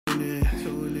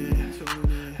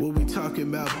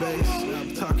talking about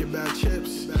bass, talking about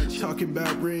chips, talking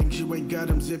about rings. You ain't got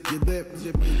them, zip your lip.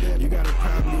 You got a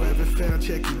problem you haven't found,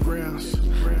 check your grounds.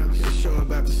 The show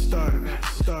about to start.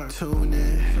 Tune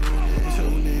in,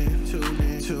 tune in, tune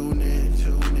in, tune in,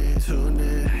 tune in, tune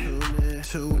in,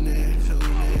 tune in,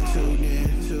 tune in,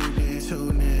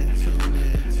 tune in, tune in.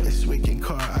 This week in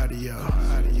car audio.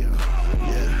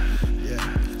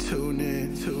 Yeah. Tune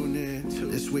in.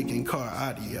 This week in car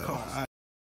audio.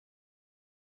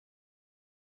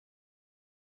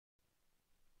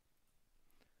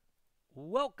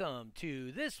 Welcome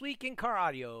to This Week in Car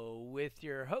Audio with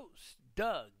your host,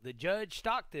 Doug the Judge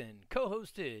Stockton,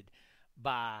 co-hosted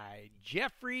by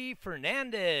Jeffrey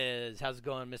Fernandez. How's it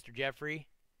going, Mr. Jeffrey?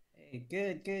 Hey,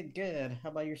 good. How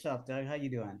about yourself, Doug? How you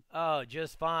doing? Oh,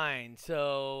 just fine.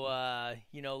 So,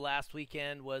 last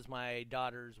weekend was my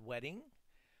daughter's wedding.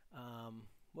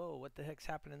 Whoa, what the heck's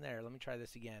happening there? Let me try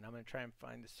this again. I'm going to try and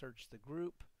search the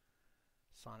group,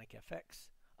 Sonic FX.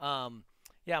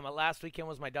 My last weekend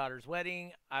was my daughter's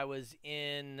wedding. I was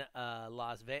in not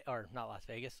Las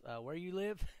Vegas. Where you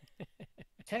live?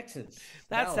 Texas.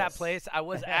 That's Dallas. that place. I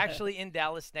was actually in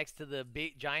Dallas next to the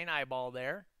big giant eyeball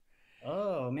there.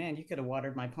 Oh man, you could have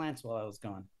watered my plants while I was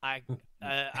gone. I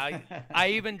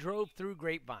even drove through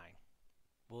Grapevine.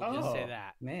 We'll just say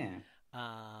that. Man.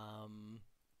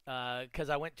 Because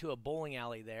I went to a bowling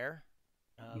alley there.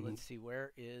 Let's see,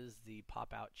 where is the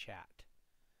pop-out chat?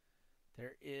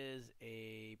 There is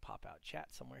a pop-out chat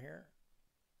somewhere here.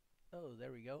 Oh, there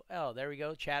we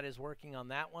go. Chat is working on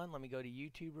that one. Let me go to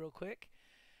YouTube real quick.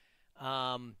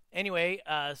 So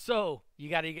you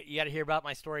got to hear about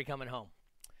my story coming home.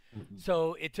 Mm-hmm.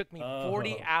 So it took me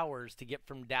 40 hours to get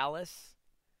from Dallas,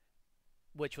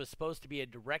 which was supposed to be a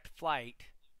direct flight,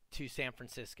 to San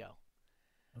Francisco.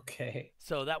 Okay.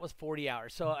 So that was 40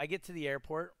 hours. So I get to the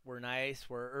airport. We're nice.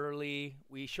 We're early.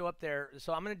 We show up there.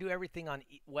 So I'm going to do everything on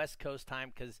West Coast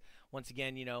time because, once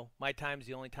again, my time's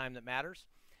the only time that matters.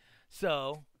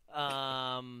 So,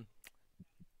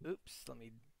 oops, let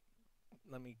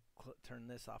me turn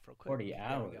this off real quick. 40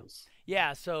 hours.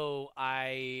 Yeah, so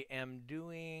I am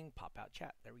doing pop-out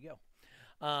chat. There we go.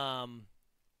 I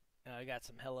got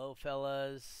some hello,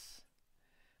 fellas.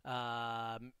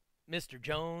 Mr.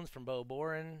 Jones from Bo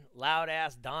Boren, loud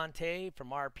ass Dante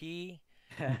from RP,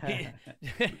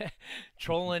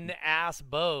 trolling ass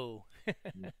Bo.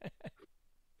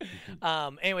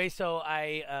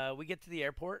 So we get to the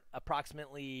airport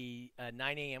approximately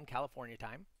 9 a.m. California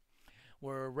time.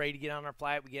 We're ready to get on our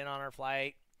flight. We get on our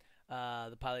flight.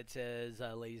 The pilot says,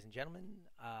 "Ladies and gentlemen,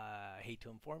 I hate to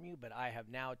inform you, but I have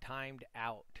now timed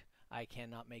out. I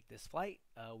cannot make this flight.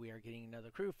 We are getting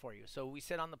another crew for you." So we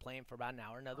sit on the plane for about an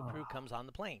hour. Another crew comes on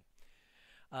the plane.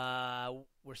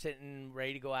 We're sitting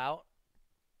ready to go out.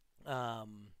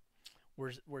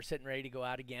 We're sitting ready to go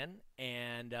out again,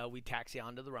 and we taxi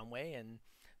onto the runway, and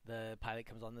the pilot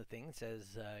comes on the thing and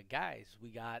says, "Guys, we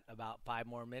got about 5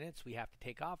 more minutes. We have to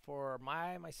take off, or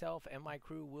myself, and my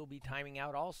crew will be timing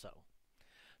out also."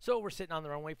 So we're sitting on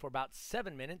the runway for about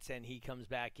 7 minutes, and he comes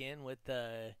back in with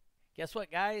the, "Guess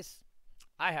what, guys?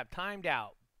 I have timed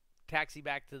out." Taxi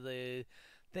back to the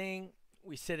thing.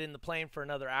 We sit in the plane for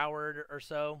another hour or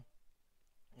so.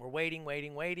 We're waiting.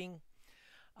 Finally,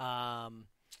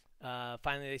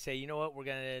 they say, "You know what? We're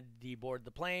going to deboard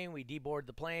the plane." We deboard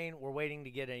the plane. We're waiting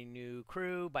to get a new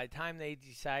crew. By the time they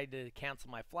decide to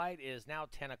cancel my flight, it is now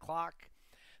 10 o'clock.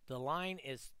 The line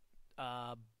is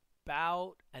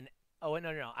about an... Oh,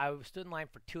 no. I stood in line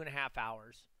for 2.5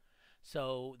 hours.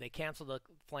 So they canceled the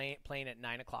plane at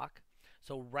 9 o'clock.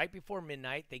 So right before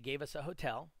midnight, they gave us a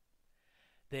hotel.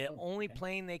 The only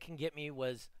plane they can get me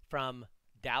was from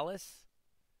Dallas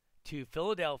to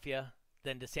Philadelphia,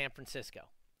 then to San Francisco.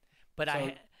 But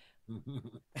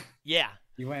yeah.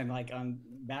 You went like on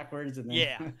backwards and then...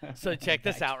 Yeah. So check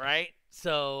this out, right?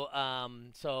 So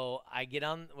I get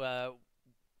on.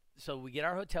 So we get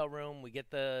our hotel room. We get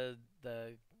the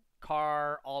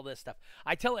car, all this stuff.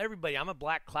 I tell everybody I'm a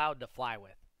black cloud to fly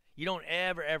with. You don't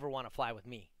ever want to fly with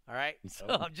me. All right. So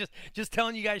I'm just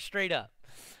telling you guys straight up.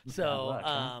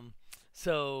 So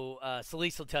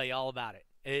Celeste will tell you all about it.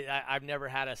 I've never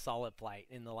had a solid flight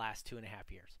in the last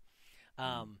 2.5 years.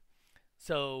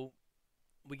 So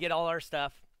we get all our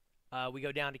stuff. We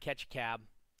go down to catch a cab,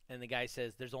 and the guy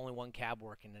says there's only one cab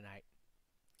working tonight.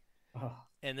 Oh.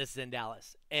 And this is in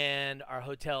Dallas. And our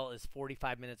hotel is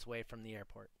 45 minutes away from the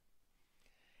airport.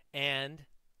 And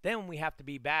then we have to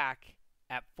be back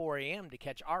at 4 a.m. to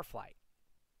catch our flight.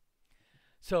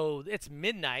 So it's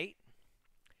midnight.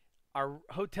 Our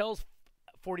hotel's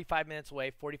 45 minutes away,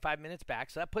 45 minutes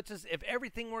back. So that puts us, if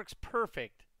everything works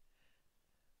perfect,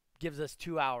 gives us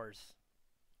 2 hours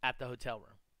at the hotel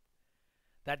room.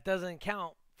 That doesn't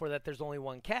count for that there's only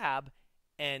one cab.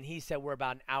 And he said we're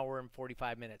about an hour and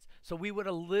 45 minutes. So we would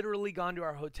have literally gone to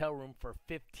our hotel room for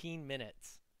 15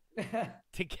 minutes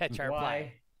to catch our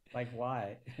flight. Like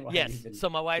why? Why Yes. even So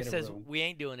my wife get a says room? we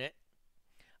ain't doing it.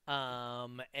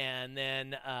 And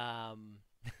then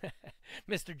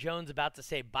Mr. Jones about to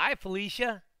say bye,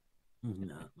 Felicia.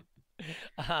 No.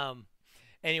 Um,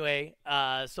 anyway,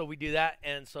 so we do that,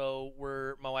 and so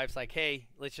my wife's like, hey,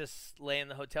 let's just lay in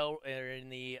the hotel or in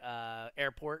the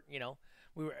airport. You know,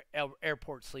 we were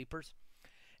airport sleepers,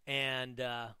 and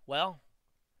well,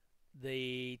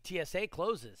 the TSA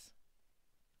closes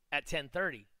at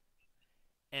 10:30,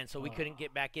 and so we couldn't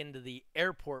get back into the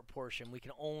airport portion. We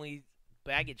can only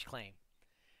baggage claim,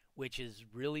 which is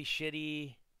really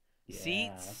shitty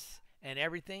seats and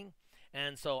everything.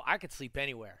 And so I could sleep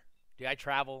anywhere. Dude, I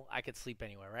travel. I could sleep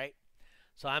anywhere, right?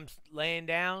 So I'm laying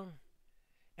down,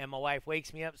 and my wife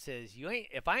wakes me up, says, "You ain't.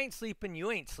 If I ain't sleeping,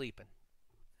 you ain't sleeping."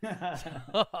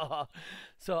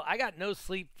 So I got no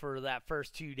sleep for that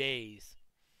first 2 days,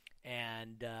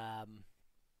 and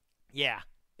yeah,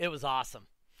 it was awesome.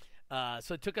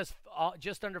 So it took us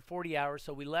just under 40 hours.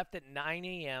 So we left at 9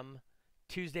 a.m.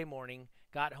 Tuesday morning,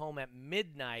 got home at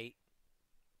midnight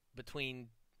between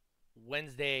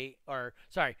Monday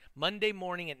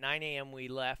morning at 9 a.m. we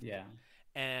left. Yeah.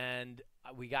 And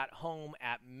we got home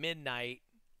at midnight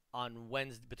on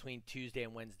Wednesday, between Tuesday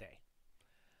and Wednesday.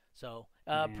 So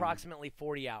approximately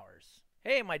 40 hours.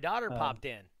 Hey, my daughter popped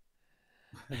in.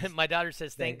 My daughter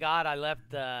says, thank God I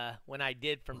left when I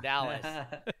did from Dallas.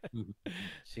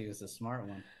 She was a smart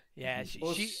one. Yeah,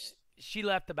 she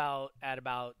left at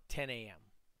about 10 a.m.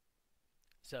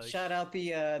 So shout out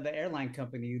the airline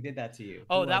company who did that to you.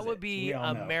 Oh, that would be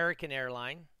American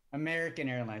Airline. American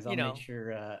Airlines. I'll make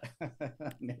sure.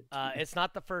 It's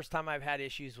not the first time I've had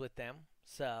issues with them.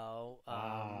 So,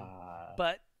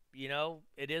 but you know,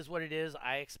 it is what it is.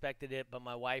 I expected it, but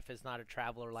my wife is not a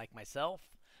traveler like myself.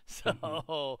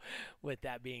 So, with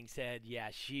that being said, yeah,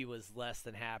 she was less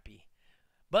than happy.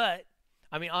 But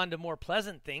I mean, on to more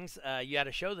pleasant things. You had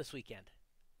a show this weekend.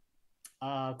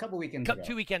 A couple weekends ago.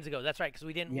 2 weekends ago. That's right, because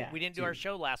we didn't do our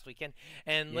show last weekend.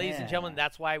 And ladies and gentlemen,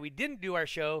 that's why we didn't do our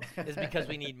show is because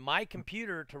we need my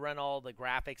computer to run all the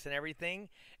graphics and everything.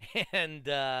 And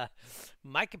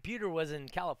my computer was in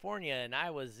California, and I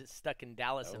was stuck in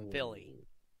Dallas and Philly.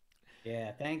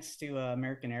 Yeah, thanks to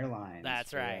American Airlines.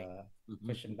 That's right.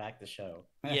 Pushing back the show.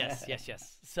 Yes.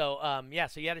 So,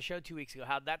 so you had a show 2 weeks ago.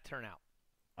 How'd that turn out?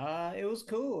 It was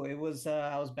cool. It was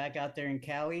I was back out there in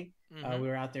Cali. We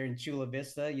were out there in Chula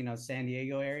Vista, San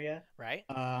Diego area. Right.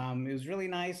 It was really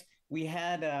nice. We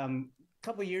had a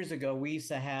couple years ago, we used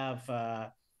to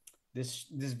have this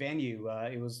venue.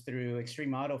 It was through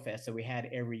Extreme Auto Fest that we had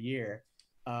every year.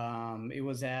 It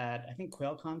was at, I think,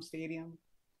 Qualcomm Stadium.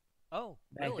 Oh,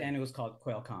 back then it was called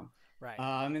Qualcomm. Right.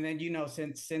 And then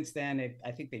since then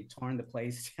I think they've torn the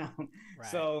place down. Right.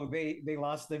 So they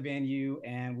lost the venue,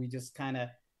 and we just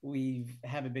we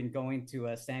haven't been going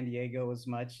to San Diego as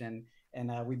much, and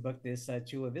we booked this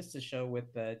Chula Vista show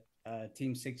with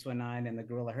Team 619 and the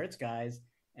Gorilla Hertz guys,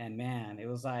 and man, it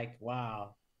was like,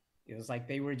 wow, it was like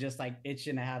they were just like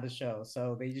itching to have the show,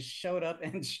 so they just showed up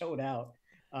and showed out.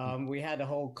 We had the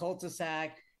whole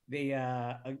cul-de-sac. They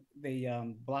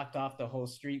blocked off the whole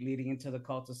street leading into the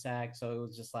cul-de-sac, so it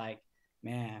was just like,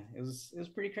 man, it was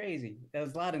pretty crazy. There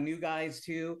was a lot of new guys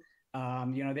too.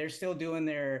 They're still doing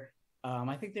their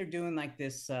I think they're doing like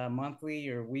this monthly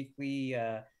or weekly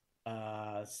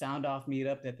sound off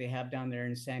meetup that they have down there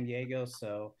in San Diego.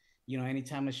 So,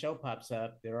 anytime a show pops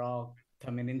up, they're all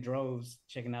coming in droves,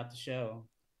 checking out the show.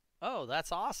 Oh,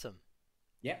 that's awesome.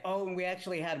 Yeah. Oh, and we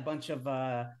actually had a bunch of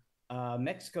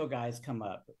Mexico guys come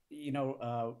up.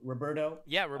 Roberto.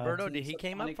 Yeah, Roberto. Did he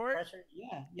came up for it?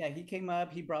 Yeah, he came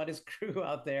up. He brought his crew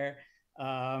out there,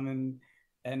 and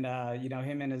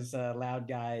him and his loud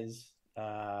guys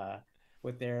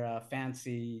with their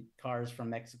fancy cars from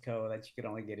Mexico that you could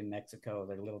only get in Mexico.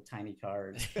 They're little tiny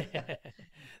cars.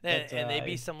 And they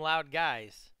be some loud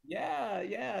guys.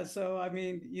 Yeah. So, I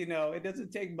mean, it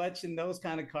doesn't take much in those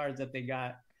kind of cars that they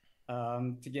got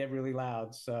to get really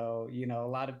loud. So, a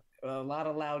lot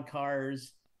of loud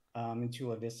cars in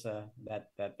Chula Vista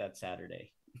that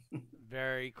Saturday.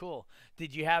 Very cool.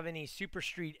 Did you have any Super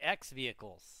Street X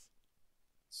vehicles?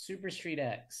 Super Street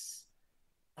X.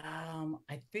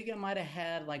 I think I might have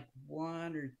had like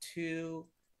one or two.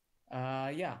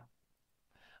 Yeah.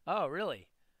 Oh, really?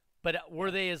 But were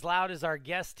they as loud as our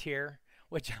guest here?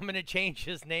 Which I'm going to change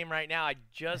his name right now. I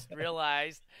just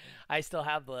realized I still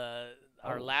have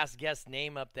our last guest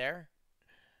name up there.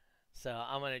 So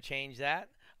I'm going to change that.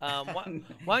 Why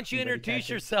don't you introduce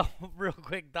yourself real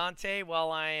quick, Dante, while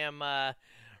I am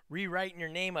rewriting your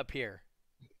name up here?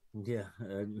 Yeah,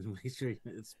 make sure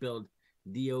it's spelled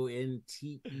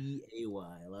Donteay. A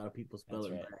lot of people spell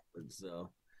it backwards. So,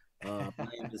 my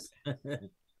name is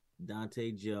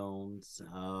Dante Jones.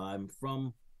 I'm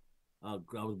from. I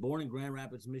was born in Grand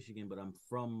Rapids, Michigan, but I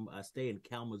stay in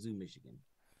Kalamazoo, Michigan.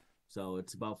 So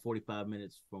it's about 45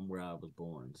 minutes from where I was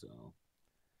born. So.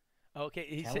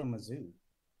 Okay, Kalamazoo.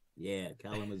 Yeah,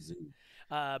 Kalamazoo.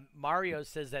 Mario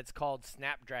says that's called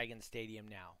Snapdragon Stadium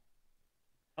now.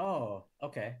 Oh,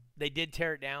 okay. They did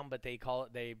tear it down, but they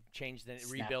changed it,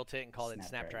 rebuilt it, and called it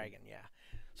Snapdragon. Yeah.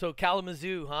 So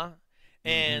Kalamazoo, huh?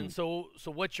 And so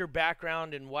what's your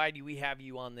background, and why do we have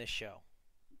you on this show?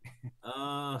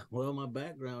 Well, my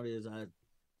background is I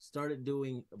started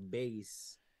doing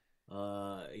bass,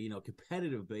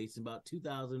 competitive bass in about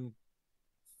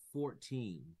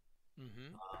 2014.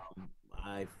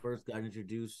 I first got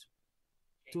introduced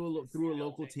through a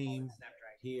local team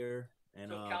here. And,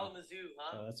 so Kalamazoo,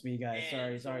 huh? Oh, that's me, guys.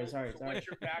 Sorry. So what's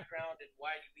your background, and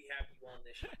why do we have you on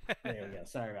this show? There we go.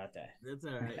 Sorry about that. That's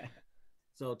all right.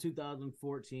 So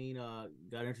 2014,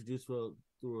 got introduced through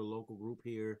a local group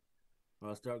here.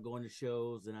 I started going to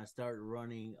shows, and I started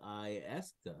running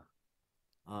IESCA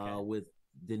with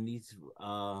Denise.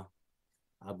 I'm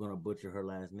gonna butcher her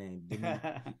last name. Denise.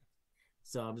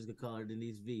 So I'm just gonna call her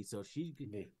Denise V. So she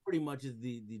pretty much is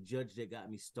the judge that got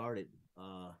me started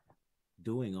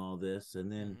doing all this,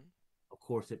 and then of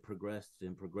course it progressed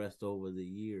over the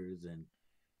years, and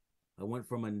I went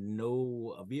from a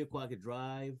vehicle I could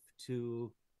drive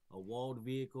to a walled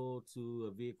vehicle to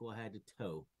a vehicle I had to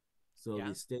tow. So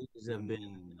the stages have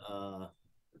been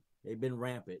they've been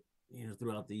rampant,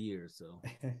 throughout the years. So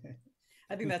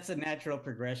I think that's a natural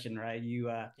progression, right?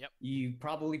 You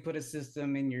probably put a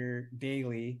system in your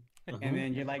daily, and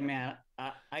then you're like, man,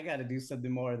 I got to do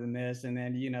something more than this. And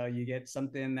then, you get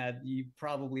something that you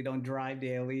probably don't drive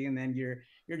daily, and then you're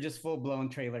just full blown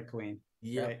trailer queen.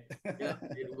 Yeah. Right? Yeah.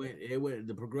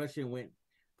 The progression went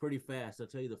pretty fast. I'll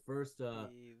tell you when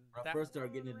I first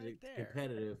started getting into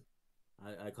competitive,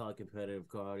 I call it competitive,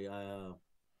 Cardi. I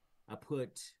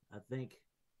put, I think,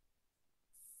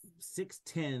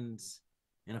 610s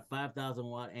and a 5,000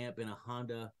 watt amp in a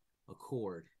Honda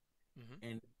Accord.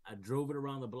 And I drove it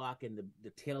around the block, and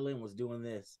the tail end was doing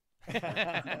this,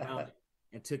 and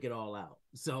took it all out.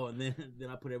 So, and then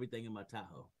I put everything in my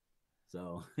Tahoe.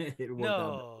 So it worked out.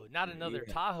 No, not another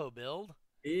Tahoe build.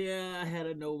 Yeah, I had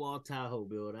a no-wall Tahoe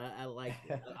build. I liked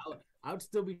it. I would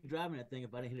still be driving that thing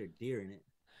if I didn't hit a deer in it.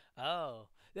 Oh,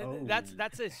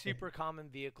 that's a super common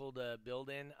vehicle to build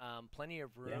in. Plenty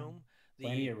of room. Yeah.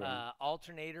 Plenty of room.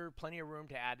 Alternator, plenty of room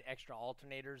to add extra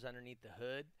alternators underneath the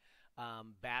hood.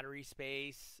 Battery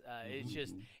space.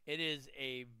 It is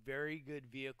a very good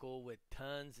vehicle with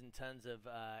tons and tons of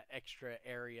extra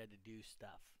area to do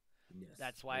stuff. Yes.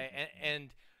 That's why,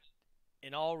 and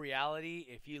in all reality,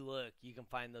 if you look, you can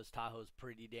find those Tahoes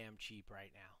pretty damn cheap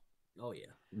right now. Oh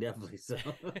yeah, definitely so.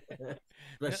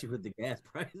 Especially with the gas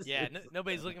prices. Yeah,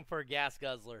 nobody's looking for a gas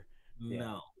guzzler.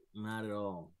 No, not at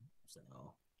all. So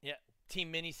yeah,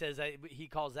 Team Mini says he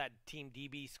calls that Team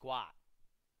DB squat.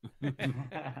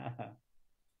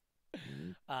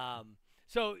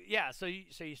 So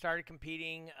you started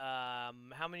competing.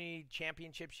 How many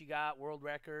championships you got? World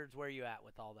records? Where are you at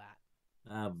with all that?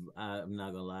 I'm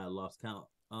not gonna lie, I lost count.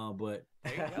 But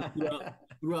there you go.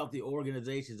 throughout the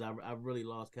organizations, I've really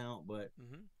lost count. But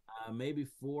maybe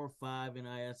 4 or 5 in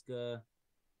IESCA.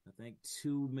 I think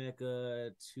 2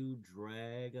 Mecca, 2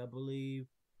 drag, I believe.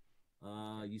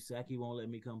 Usaki won't let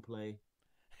me come play.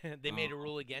 They made a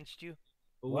rule against you?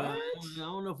 Well, I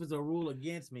don't know if it's a rule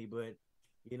against me, but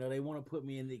they want to put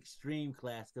me in the extreme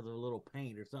class because of a little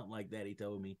paint or something like that. He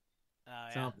told me.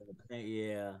 Something.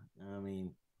 Yeah. I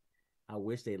mean, I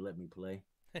wish they'd let me play.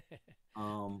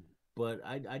 But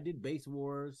I did base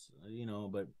wars,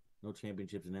 but no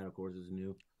championships in that, of course, is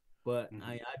new. But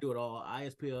I do it all.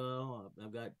 ISPL,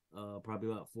 I've got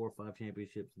probably about 4 or 5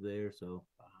 championships there. So,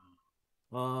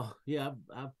 yeah,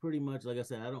 I've pretty much, like I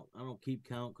said, I don't keep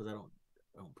count because I don't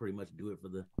pretty much do it for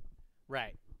the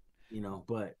right.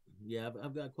 But yeah,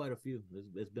 I've got quite a few.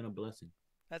 It's been a blessing.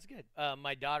 That's good.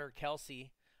 My daughter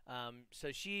Kelsey,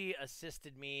 so she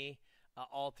assisted me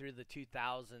all through the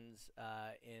 2000s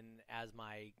as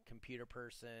my computer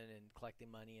person and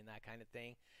collecting money and that kind of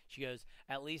thing. She goes,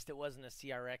 at least it wasn't a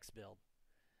CRX build.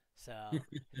 So,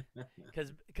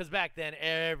 because back then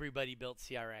everybody built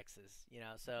CRXs,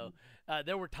 So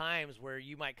there were times where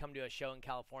you might come to a show in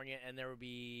California and there would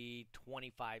be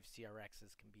 25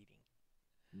 CRXs competing.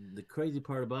 The crazy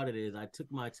part about it is I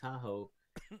took my Tahoe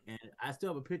and I still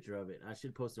have a picture of it. I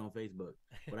should post it on Facebook.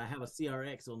 But I have a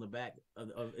CRX on the back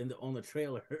on the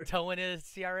trailer. Towing a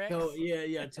CRX. So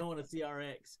yeah, towing a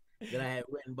CRX that I had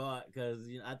went and bought because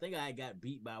I think I got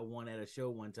beat by one at a show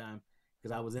one time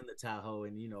because I was in the Tahoe,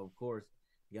 and of course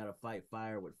you got to fight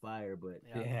fire with fire. But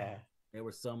Yeah. there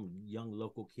was some young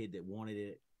local kid that wanted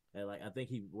it. And I think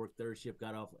he worked third shift,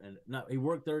 got off, and he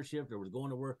worked third shift or was going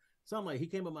to work. Something like he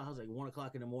came up my house like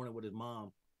 1:00 in the morning with his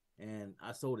mom, and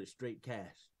I sold it straight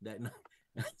cash that night.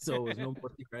 So it was no more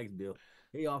CRX bill.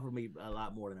 He offered me a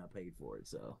lot more than I paid for it.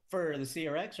 So For the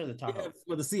CRX or the Tahoe? yeah,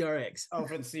 for the CRX. Oh,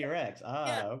 for the CRX.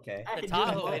 Yeah. Okay. The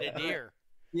Tahoe hit a deer.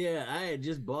 Yeah, I had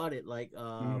just bought it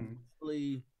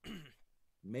probably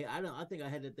I think I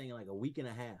had that thing in like a week and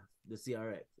a half, the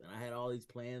CRX, and I had all these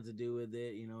plans to do with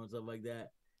it, and stuff like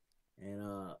that. And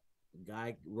a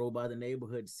guy rode by the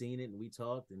neighborhood, seen it, and we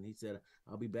talked, and he said,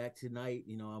 "I'll be back tonight.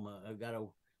 I've got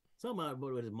something out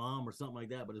with his mom or something like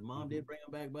that." But his mom did bring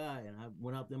him back by, and I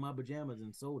went out there in my pajamas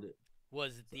and sold it.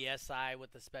 Was it the SI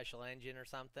with the special engine or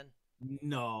something?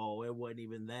 No, it wasn't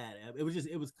even that. It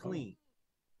was clean.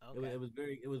 Okay. It was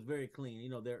very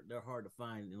clean. They're hard to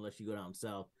find unless you go down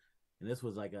south. And this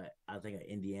was like I think an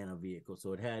Indiana vehicle,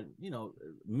 so it had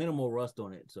minimal rust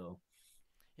on it. So,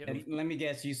 and let me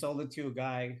guess, you sold it to a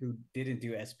guy who didn't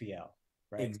do SPL,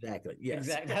 right? Exactly. Yes.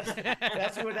 Exactly.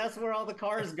 That's where all the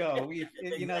cars go. The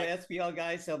SPL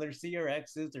guys sell their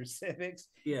CRXs, their Civics,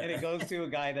 and it goes to a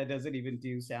guy that doesn't even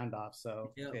do sound off.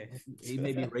 So he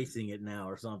may be racing it now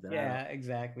or something. Yeah,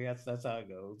 exactly. That's how it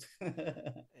goes.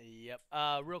 Yep.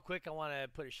 Real quick, I want to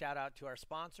put a shout out to our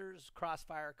sponsors,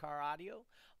 Crossfire Car Audio.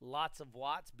 Lots of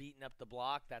watts beating up the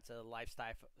block. That's a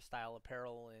lifestyle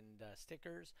apparel and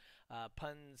stickers.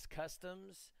 Puns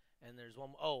Customs. And there's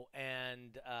one. Oh,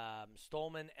 and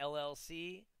Stolman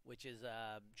LLC, which is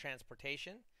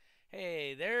transportation.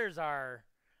 Hey, there's our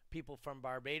people from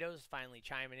Barbados finally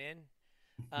chiming in.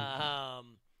 Yeah,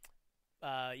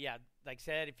 like I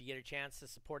said, if you get a chance to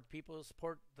support people,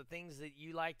 support the things that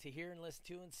you like to hear and listen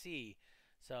to and see.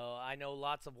 So I know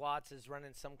Lots of Watts is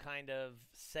running some kind of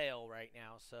sale right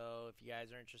now. So if you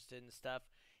guys are interested in stuff,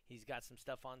 he's got some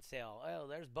stuff on sale. Oh,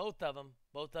 there's both of them.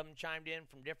 Both of them chimed in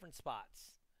from different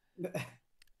spots.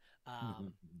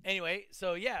 Anyway,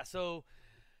 so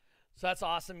that's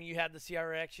awesome. You had the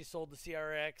CRX, you sold the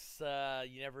CRX,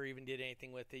 you never even did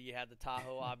anything with it. You had the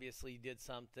Tahoe, obviously you did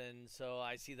something. So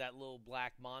I see that little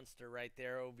black monster right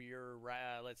there over your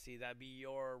let's see, that'd be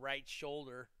your right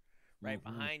shoulder, right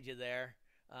behind you there.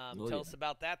 Tell us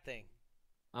about that thing.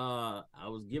 I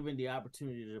was given the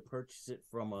opportunity to purchase it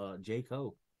from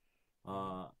Jayco.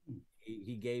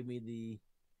 He gave me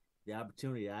the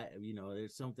opportunity.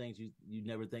 There's some things you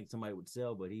never think somebody would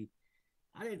sell, but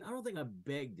I don't think I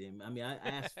begged him. I mean, I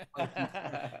asked. You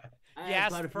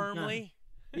asked firmly.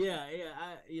 Yeah.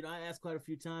 I asked quite a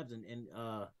few times, and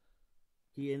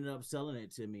he ended up selling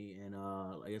it to me. And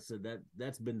like I said,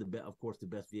 that's been of course, the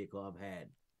best vehicle I've had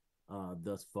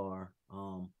thus far.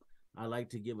 I like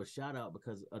to give a shout out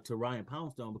to Ryan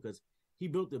Poundstone because he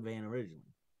built the van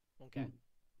originally. Okay.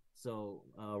 So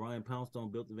Ryan Poundstone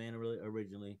built the van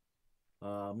originally.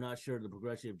 I'm not sure the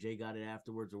progression if Jay got it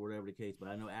afterwards or whatever the case, but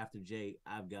I know after Jay,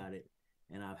 I've got it,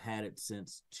 and I've had it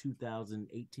since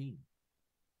 2018.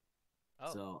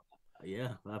 Oh. So,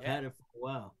 I've had it for a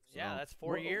while. So. Yeah, that's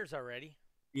 4 years already.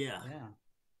 Yeah. Yeah.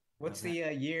 What's the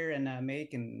year and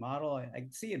make and model? I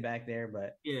can see it back there,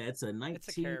 but it's a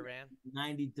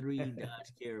 1993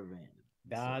 Dodge Caravan.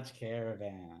 Dodge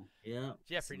Caravan. Yeah.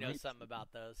 Jeffrey knows something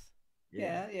about those.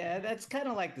 Yeah, that's kind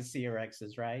of like the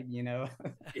CRXs, right?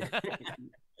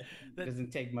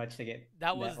 Doesn't take much to get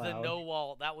that was the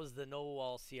loud. That was the no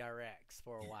wall CRX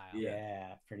for a while.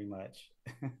 Yeah, pretty much.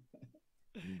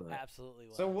 Absolutely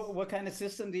was. So what kind of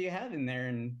system do you have in there?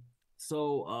 And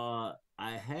so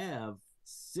I have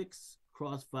 6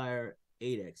 Crossfire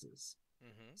 8Xs.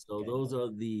 So those are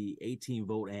the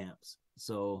 18-volt amps.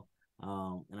 So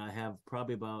and I have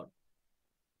probably about,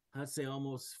 I'd say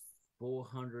almost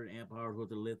 400 amp hours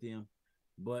worth of lithium,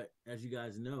 but as you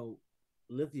guys know,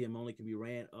 lithium only can be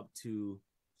ran up to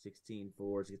 16.4,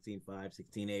 16.5,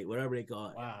 16.8, whatever they call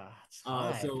it. Wow, it's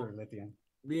high for lithium.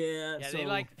 Yeah, they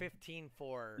like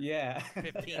 15.4. Yeah,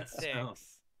 15.6. So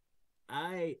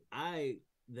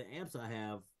the amps I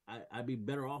have, I'd be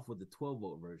better off with the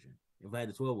 12-volt version if I had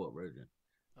the 12-volt version.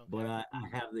 Okay. But I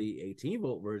have the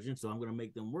 18-volt version, so I'm going to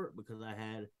make them work because I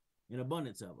had an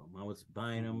abundance of them. I was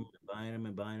buying them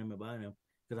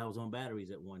because I was on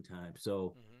batteries at one time.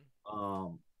 So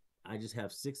I just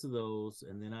have 6 of those,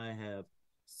 and then I have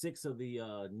 6 of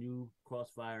the new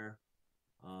Crossfire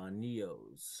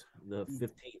Neos, the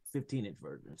 15-inch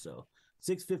version. So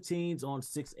 615s on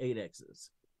 6.8Xs.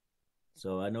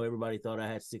 So I know everybody thought I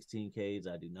had 16Ks.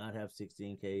 I do not have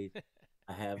 16Ks.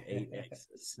 I have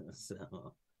 8Xs.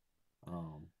 So,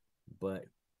 but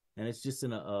and it's just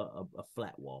in a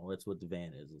flat wall. That's what the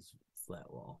van is. It's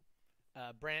flat wall.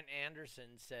 Brant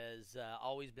Anderson says,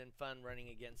 always been fun running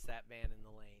against that van in the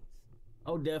lanes.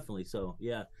 Oh, definitely. So,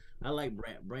 yeah, I like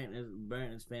Brant. Brant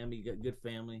and his family, got good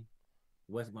family.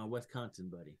 My Wisconsin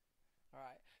buddy. All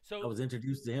right. So I was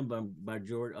introduced to him by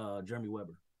Jeremy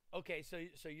Weber. Okay, so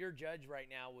your judge right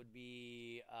now would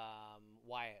be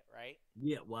Wyatt, right?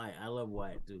 Yeah, Wyatt. I love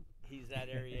Wyatt too. He's that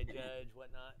area judge,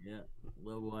 whatnot. Yeah,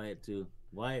 love Wyatt too.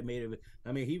 Wyatt made it.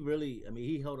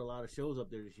 He held a lot of shows up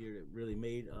there this year that really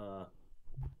made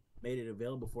it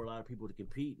available for a lot of people to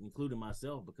compete, including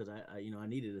myself, because I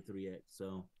needed a 3X.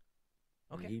 So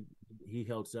okay, he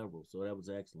held several, so that was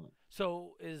excellent.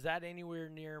 So is that anywhere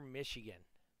near Michigan?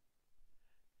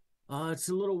 It's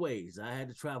a little ways. I had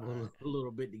to travel a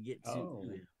little bit to get to. Oh.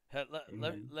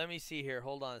 Let me see here.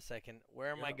 Hold on a second.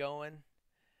 Where am I going?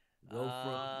 Go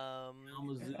from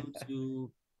Kalamazoo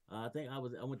to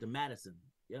I went to Madison.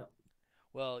 Yep.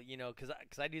 Well,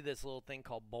 because I do this little thing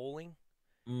called bowling.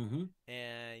 Mm-hmm.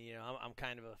 And I'm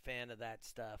kind of a fan of that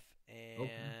stuff.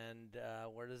 And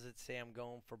where does it say I'm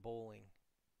going for bowling?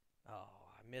 Oh,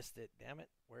 I missed it. Damn it!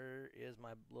 Where is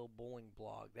my little bowling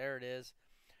blog? There it is.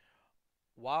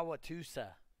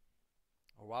 Wauwatosa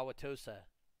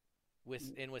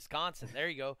in Wisconsin. There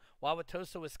you go.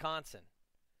 Wauwatosa, Wisconsin.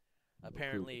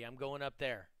 Apparently, I'm going up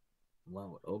there.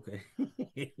 Wow. Okay.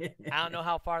 I don't know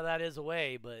how far that is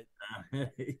away, but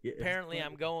apparently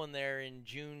I'm going there in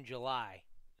June, July.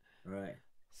 Right.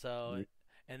 So,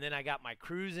 and then I got my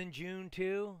cruise in June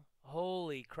too.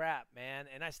 Holy crap, man.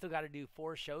 And I still got to do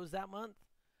 4 shows that month.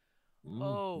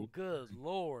 Oh, good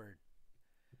Lord.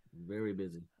 Very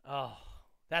busy. Oh,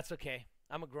 that's okay.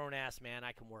 I'm a grown-ass man.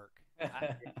 I can work.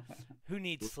 Who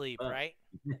needs sleep, right?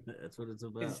 That's what it's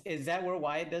about. Is that where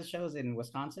Wyatt does shows, in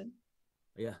Wisconsin?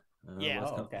 Yeah.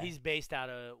 Okay. He's based out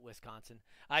of Wisconsin.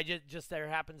 I just there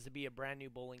happens to be a brand new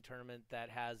bowling tournament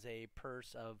that has a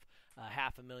purse of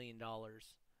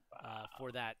 $500,000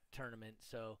 for that tournament.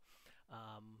 So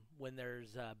when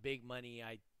there's big money,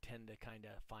 I tend to kind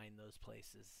of find those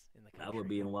places in the country. I would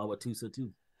be in Wauwatosa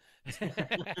too.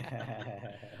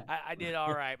 I did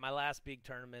all right. My last big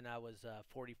tournament, I was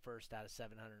 41st out of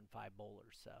 705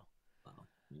 bowlers. So, wow.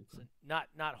 Okay. So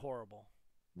not horrible.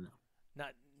 No.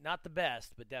 Not the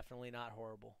best, but definitely not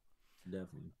horrible.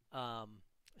 Definitely.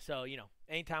 So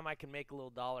anytime I can make a little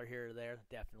dollar here or there,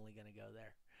 definitely gonna go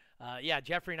there. Yeah,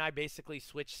 Jeffrey and I basically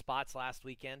switched spots last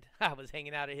weekend. I was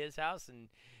hanging out at his house, and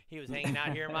he was hanging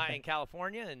out here in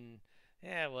California, and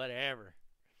yeah, whatever.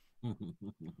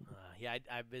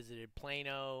 I visited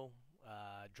Plano,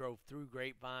 drove through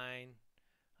Grapevine.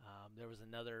 There was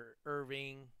another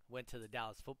Irving. Went to the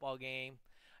Dallas football game.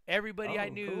 Everybody I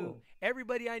knew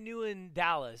in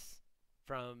Dallas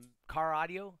from Car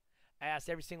Audio, I asked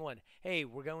every single one, "Hey,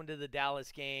 we're going to the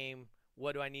Dallas game.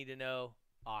 What do I need to know?"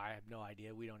 Oh, I have no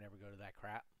idea. We don't ever go to that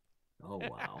crap. Oh,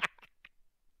 wow.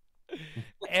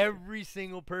 Every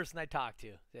single person I talked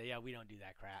to said, "Yeah, we don't do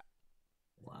that crap."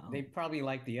 Wow. They probably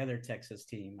like the other Texas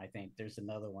team. I think there's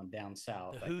another one down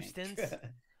south. The Houstons?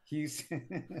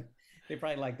 Houston. They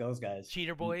probably like those guys.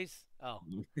 Cheater boys? Oh.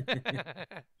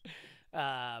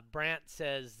 Brant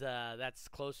says that's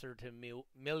closer to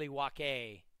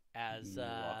Milwaukee as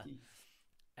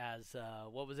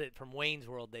what was it from Wayne's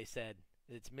World? They said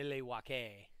it's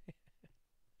Milwaukee.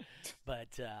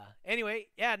 But anyway,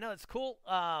 yeah, no, it's cool.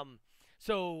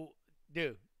 So,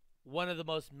 dude, one of the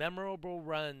most memorable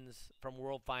runs from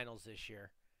World Finals this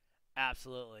year,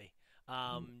 absolutely.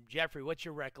 Jeffrey, what's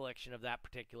your recollection of that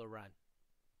particular run?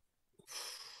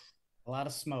 A lot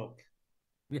of smoke.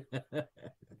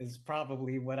 Is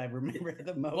probably what I remember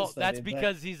the most. Well, that's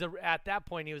because at that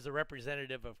point he was a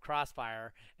representative of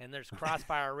Crossfire, and there's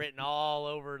Crossfire written all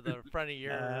over the front of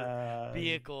your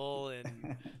vehicle,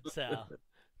 and so.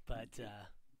 But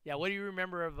yeah, what do you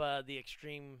remember of the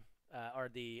Extreme or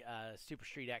the Super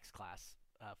Street X class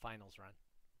finals run?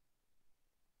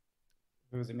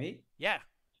 Was it me? Yeah.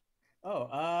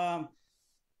 Oh,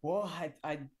 well,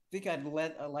 I think I'd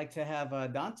like to have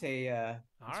Dante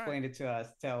explain it to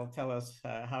us. Tell us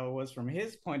how it was from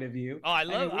his point of view. Oh, I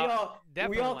love.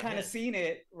 We all kind of seen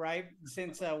it, right?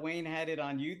 Since Wayne had it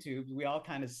on YouTube, we all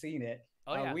kind of seen it.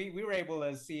 Oh yeah. We were able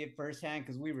to see it firsthand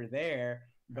because we were there.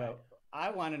 But right. I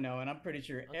want to know, and I'm pretty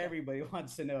sure everybody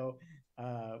wants to know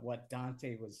what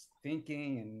Dante was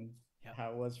thinking and how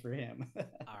it was for him.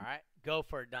 All right, go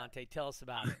for it, Dante. Tell us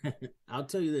about it. I'll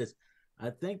tell you this. I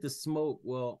think the smoke.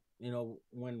 Well,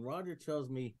 when Roger tells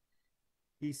me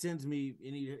he sends me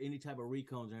any type of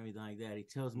recones or anything like that. He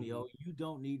tells me, "Oh, you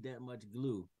don't need that much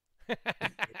glue." You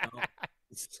know?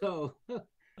 So,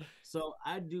 so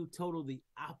I do total the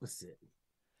opposite.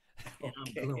 And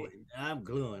I'm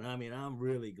gluing. I mean, I'm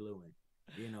really gluing.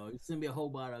 You know, you send me a whole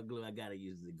bottle of glue, I gotta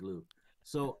use the glue.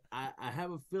 So I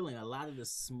have a feeling a lot of the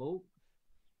smoke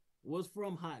was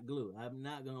from hot glue. I'm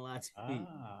not gonna lie to you.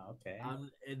 Okay.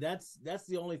 And that's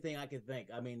the only thing I can think.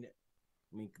 I mean,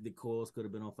 the coils could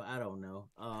have been on fire. I don't know.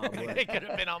 They could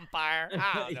have been on fire.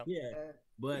 I don't know. Yeah,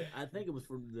 but I think it was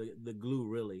from the glue,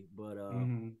 really. But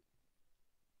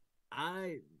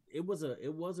it was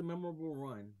a memorable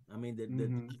run. I mean,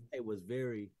 it was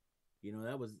very, you know,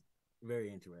 that was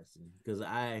very interesting because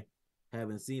I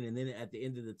haven't seen it. And then at the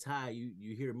end of the tie,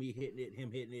 you hear me hitting it,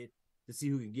 him hitting it to see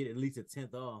who can get at least a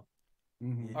 10th off.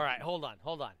 All right, hold on.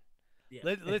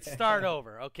 Yeah. Let's start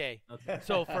over. Okay.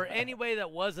 So for anybody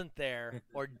that wasn't there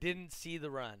or didn't see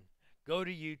the run, go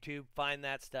to YouTube, find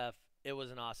that stuff. It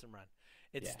was an awesome run.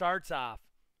 It starts off,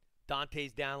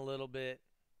 Dante's down a little bit,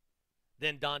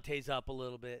 then Dante's up a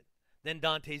little bit, then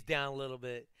Dante's down a little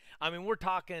bit. I mean, we're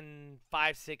talking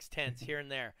 5, 6 tenths here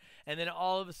and there. And then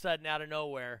all of a sudden, out of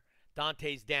nowhere,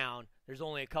 Dante's down. There's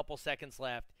only a couple seconds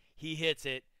left. He hits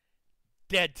it,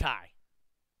 dead tie.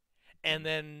 And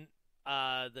then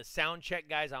the sound check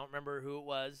guys, I don't remember who it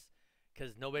was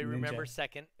because nobody remembers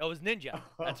second. Oh, it was Ninja.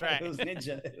 That's right. It was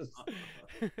Ninja.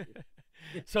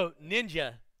 So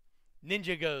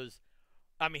Ninja goes,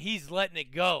 I mean, he's letting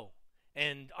it go.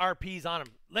 And RP's on him.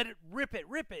 Let it rip it.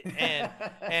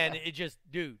 And it just,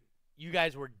 dude, you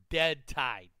guys were dead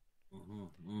tied.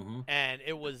 And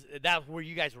that's where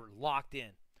you guys were locked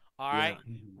in. All right.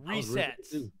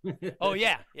 Resets. Oh,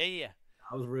 yeah.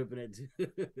 I was ripping it too.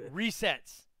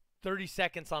 Resets. 30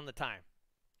 seconds on the time.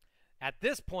 At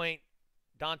this point,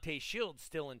 Dante's shield's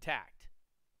still intact.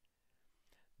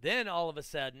 Then all of a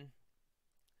sudden,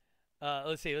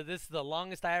 let's see. This is the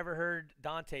longest I ever heard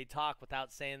Dante talk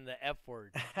without saying the F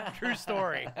word. True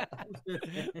story.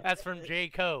 That's from J.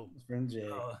 Cole. It's from J.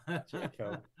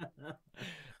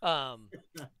 Cole.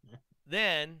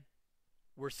 Then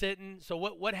we're sitting. So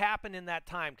what happened in that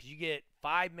time? Because you get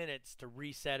 5 minutes to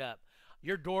reset up.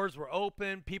 Your doors were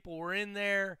open. People were in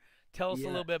there. Tell us a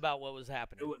little bit about what was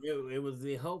happening. It was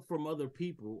the help from other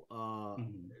people.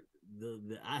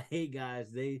 The IA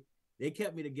guys, they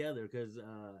kept me together because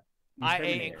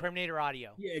IA Incriminator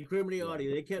Audio. Yeah, Incriminator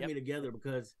Audio. They kept me together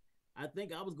because I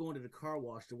think I was going to the car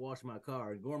wash to wash my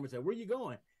car, and Gorman said, "Where you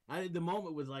going?" The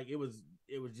moment was like it was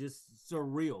just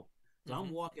surreal. So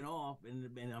I'm walking off,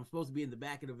 and I'm supposed to be in the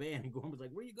back of the van, and Gorman was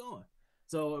like, "Where you going?"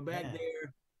 So back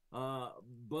there,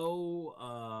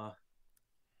 Bo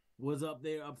was up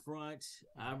there up front.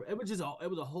 It was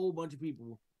a whole bunch of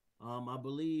people. I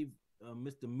believe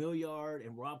Mr. Milliard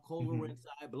and Rob Kohler were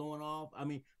inside blowing off. I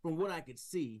mean, from what I could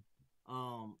see,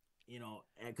 you know,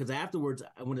 because afterwards,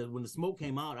 when the smoke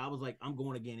came out, I was like, I'm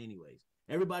going again anyways.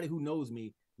 Everybody who knows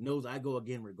me knows I go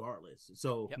again regardless.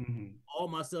 So all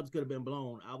my subs could have been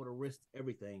blown. I would have risked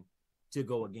everything to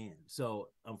go again. So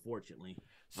unfortunately,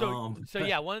 so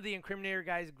yeah, one of the Incriminator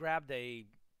guys grabbed a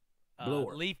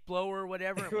leaf blower or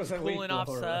whatever. It was cooling off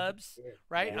subs,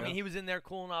 right? I mean, he was in there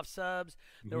cooling off subs.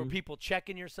 There were people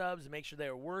checking your subs to make sure they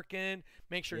were working,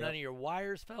 make sure none of your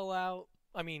wires fell out.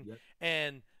 I mean,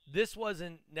 and this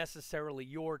wasn't necessarily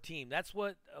your team. That's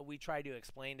what we try to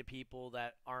explain to people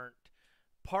that aren't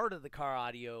part of the car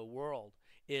audio world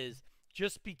is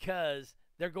just because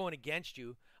they're going against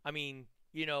you. I mean,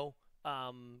 you know,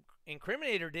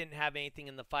 Incriminator didn't have anything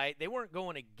in the fight. They weren't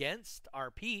going against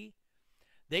RP.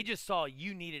 They just saw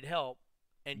you needed help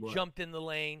and jumped in the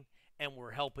lane and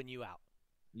were helping you out.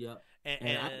 Yeah,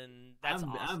 and that's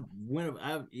awesome.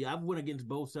 I've went against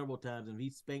Bo several times, and he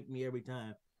spanked me every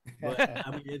time. But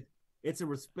I mean, it's a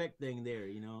respect thing there,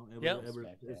 you know. It's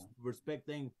a respect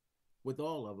thing with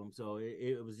all of them. So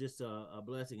it was just a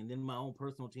blessing. And then my own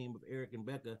personal team of Eric and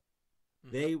Becca,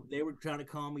 they were trying to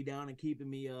calm me down and keeping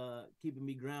me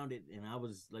grounded. And I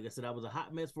was, like I said, I was a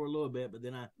hot mess for a little bit, but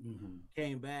then I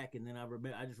came back, and then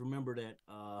I just remember that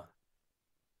I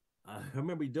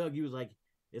remember Doug, he was like,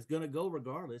 it's gonna go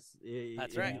regardless.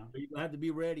 That's right. You have to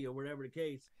be ready or whatever the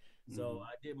case. So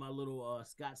I did my little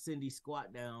Scott Cindy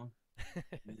squat down,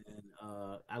 and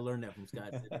I learned that from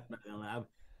Scott Cindy.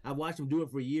 I watched him do it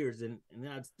for years, and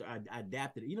then I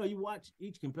adapted it. You know, you watch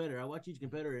each competitor. I watch each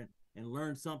competitor and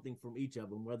learn something from each of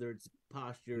them, whether it's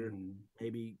posture,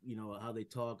 maybe, you know, how they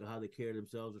talk or how they carry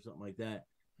themselves or something like that.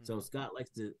 So Scott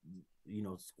likes to, you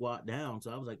know, squat down.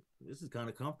 So I was like, this is kind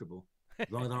of comfortable as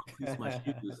long as I don't crease my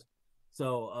shoes.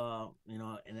 So, you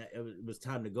know, and it was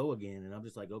time to go again. And I'm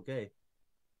just like, okay.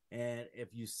 And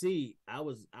if you see, I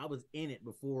was in it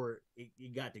before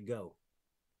it got to go,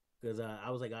 because I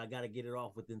was like, I got to get it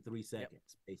off within 3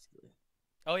 seconds, basically.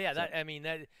 Oh yeah, So,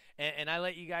 and I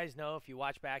let you guys know if you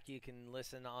watch back, you can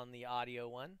listen on the audio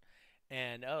one.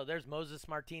 And there's Moses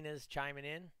Martinez chiming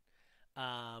in.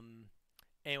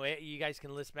 Anyway, you guys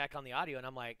can listen back on the audio, and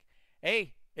I'm like,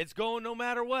 hey, it's going no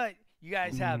matter what. You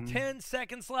guys have 10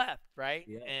 seconds left, right?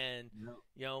 Yeah. And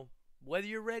you know, whether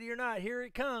you're ready or not, here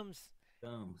it comes.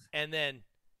 And then,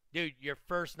 dude, your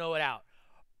first know it out.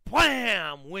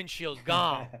 Wham! Windshield's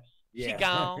gone. She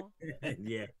gone.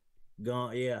 Yeah,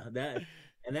 gone. Yeah,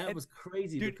 that was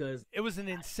crazy, dude, because it was an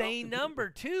insane number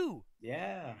too.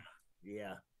 Yeah.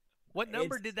 What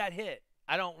number did that hit?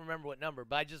 I don't remember what number,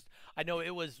 but I know it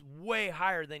was way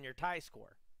higher than your tie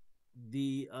score.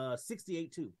 The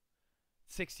 68-2.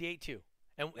 68-2.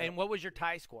 And what was your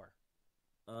tie score?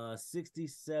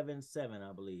 67-7,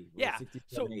 I believe. Yeah.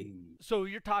 So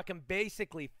you're talking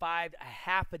basically a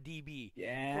half a dB.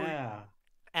 Yeah.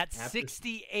 At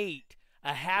 68,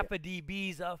 a half a dB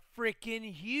is a freaking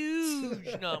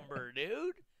huge number,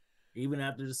 dude. Even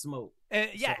after the smoke.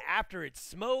 After it's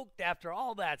smoked, after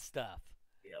all that stuff.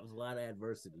 Yeah, it was a lot of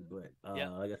adversity, but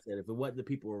like I said, if it wasn't the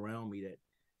people around me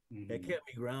that kept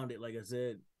me grounded, like I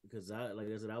said, because I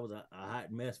was a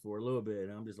hot mess for a little bit,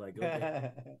 and I'm just like,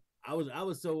 okay. I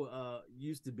was so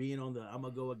used to being on the I'm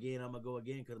gonna go again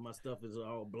because my stuff is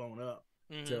all blown up.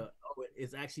 To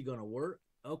it's actually gonna work.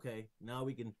 Okay, now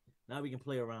we can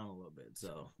play around a little bit.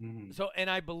 So and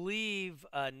I believe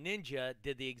Ninja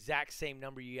did the exact same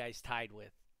number you guys tied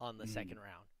with on the second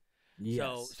round.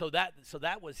 Yes. So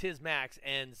that was his max,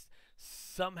 and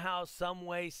somehow, some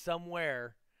way,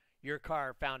 somewhere, your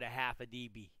car found a half a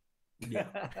dB. Yeah.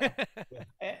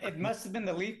 It must have been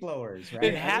the leaf blowers, right?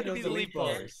 It had to be the leaf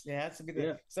blowers. It has to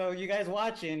be So you guys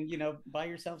watching, buy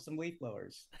yourself some leaf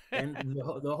blowers. And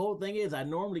the whole thing is, I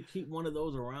normally keep one of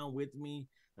those around with me.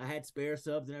 I had spare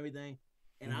subs and everything,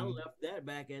 and I left that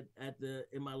back in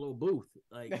my little booth.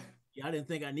 Like I didn't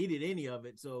think I needed any of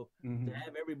it, so to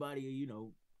have everybody,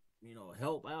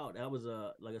 help out, that was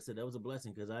like I said, that was a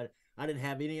blessing, because I didn't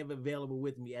have any of it available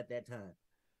with me at that time.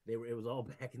 It was all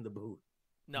back in the booth.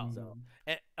 No.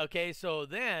 Okay, so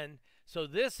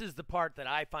this is the part that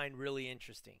I find really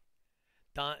interesting.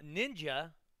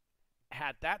 Ninja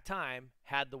at that time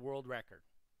had the world record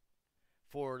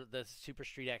for the Super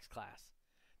Street X class.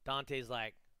 Dante's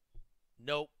like,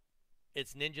 nope,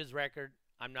 it's Ninja's record.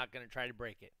 I'm not going to try to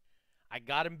break it. I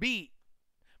got him beat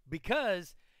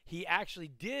because he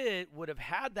actually would have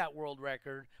had that world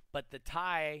record, but the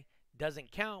tie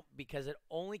doesn't count because it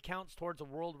only counts towards a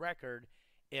world record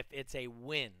if it's a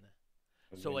win.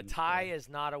 So a tie is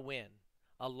not a win.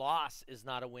 A loss is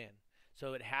not a win.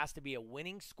 So it has to be a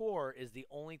winning score is the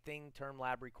only thing Term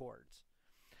Lab records.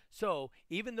 So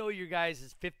even though your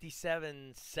guys'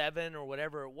 57.7 or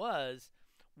whatever it was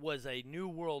a new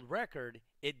world record,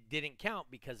 it didn't count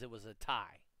because it was a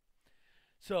tie.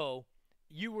 So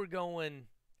you were going,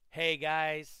 hey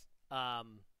guys,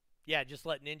 just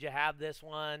let Ninja have this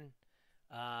one.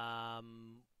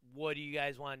 What do you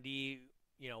guys want to do?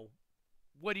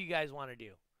 What do you guys want to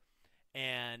do?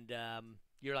 And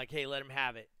you're like, hey, let him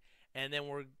have it. And then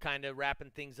we're kind of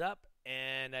wrapping things up.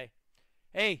 And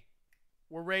hey,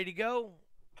 we're ready to go.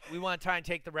 We want to try and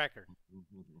take the record.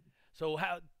 So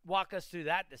walk us through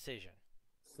that decision.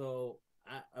 So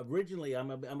originally, I'm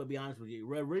gonna be honest with you.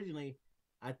 Originally,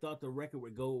 I thought the record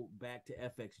would go back to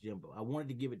FX Jimbo. I wanted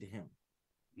to give it to him.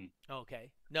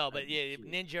 Okay. No, but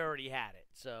Ninja already had it.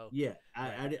 So yeah,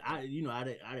 I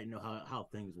didn't know how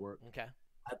things work. Okay.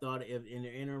 I thought if in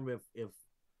the interim, if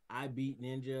I beat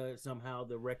Ninja, somehow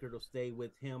the record will stay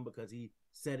with him because he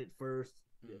said it first,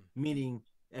 meaning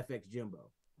FX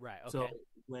Jimbo. Right. Okay. So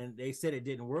when they said it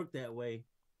didn't work that way,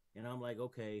 and I'm like,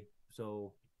 okay,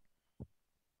 so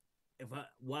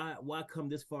why come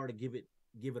this far to give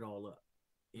it all up?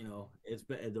 It's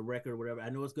the record or whatever. I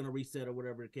know it's gonna reset or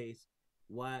whatever the case.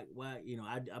 Why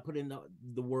I put in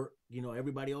the work,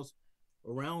 everybody else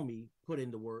around me put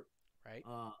in the work. Right.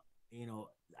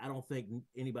 I don't think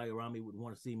anybody around me would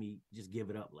want to see me just give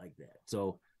it up like that.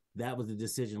 So that was the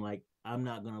decision. Like, I'm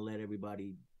not going to let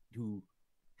everybody who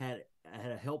had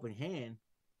a helping hand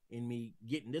in me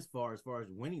getting this far as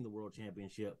winning the world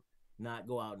championship, not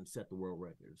go out and set the world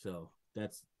record. So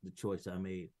that's the choice I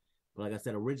made. But like I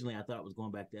said, originally I thought it was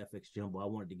going back to FX Jumbo. I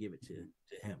wanted to give it to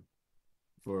him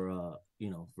for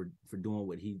doing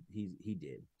what he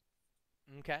did.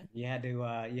 Okay. You had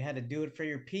to do it for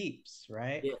your peeps,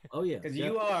 right? Yeah. Oh yeah. Because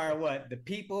you are what, the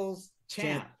people's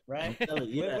champ, right? I'm telling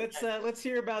you, yeah. Let's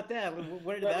hear about that.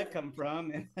 Where did that come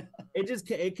from?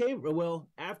 it came well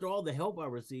after all the help I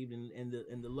received and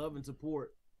the love and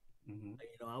support. Mm-hmm.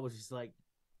 I was just like,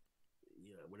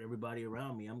 with everybody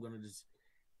around me, I'm gonna just.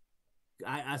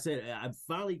 I said I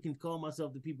finally can call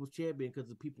myself the people's champion because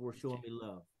the people were showing me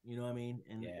love. You know what I mean?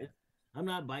 And I'm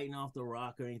not biting off the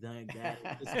rock or anything like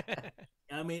that.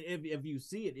 I mean, if you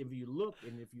see it, if you look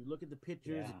at the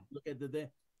pictures, look at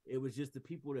it was just the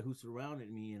people who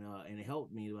surrounded me and it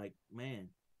helped me. Like, man,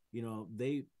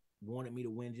 they wanted me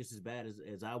to win just as bad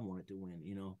as I wanted to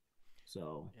win.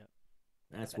 So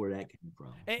that's where that came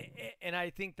from. And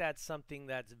I think that's something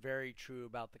that's very true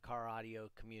about the car audio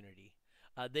community.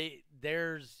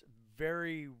 There's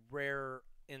very rare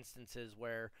instances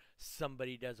where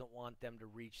somebody doesn't want them to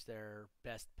reach their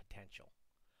best potential.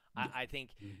 I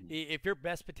think if your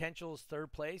best potential is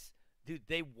third place, dude,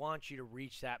 they want you to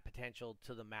reach that potential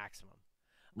to the maximum.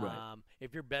 Right.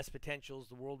 If your best potential is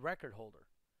the world record holder,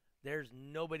 there's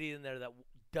nobody in there that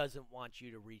doesn't want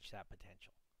you to reach that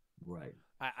potential. Right.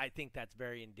 I think that's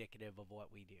very indicative of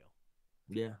what we do.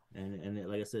 Yeah, and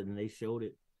like I said, and they showed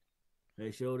it. They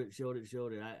showed it.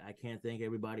 I can't thank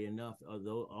everybody enough.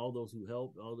 Although all those who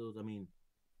helped, all those. I mean,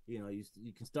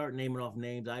 you can start naming off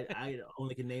names. I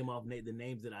only can name off the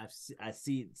names that I've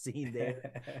seen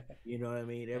there. You know what I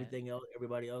mean? Everything else,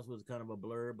 everybody else was kind of a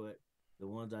blur, but the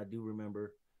ones I do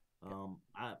remember,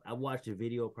 I watched the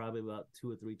video probably about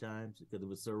 2 or 3 times because it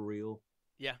was so real.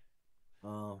 Yeah.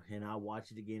 And I'll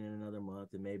watch it again in another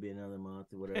month and maybe another month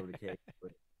or whatever the case.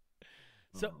 But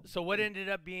So what ended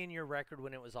up being your record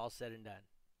when it was all said and done?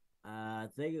 I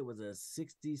think it was a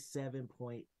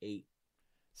 67.8.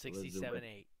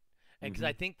 67.8. And because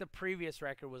I think the previous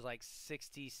record was like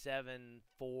 67.4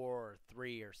 or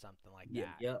 3 or something like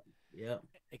that. Yep.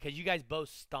 Because you guys both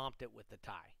stomped it with the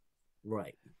tie.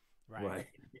 Right.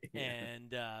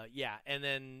 And and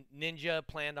then Ninja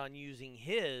planned on using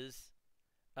his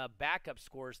backup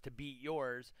scores to beat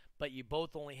yours, but you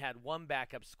both only had one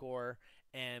backup score,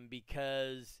 and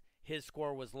because his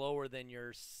score was lower than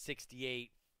your 68.4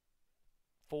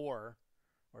 or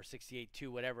 68.2,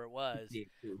 whatever it was.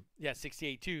 68.2. Yeah,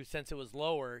 68.2. Since it was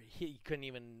lower, he couldn't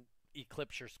even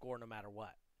eclipse your score no matter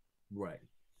what. Right.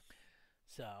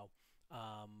 So,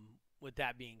 with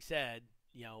that being said,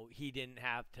 he didn't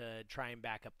have to try and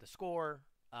back up the score,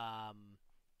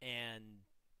 and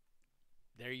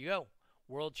there you go.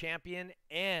 World champion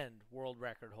and world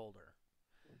record holder.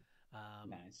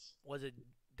 Nice. Was it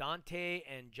Dante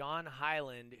and John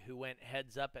Highland who went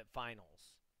heads up at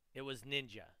finals? It was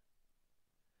Ninja.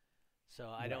 So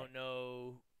I don't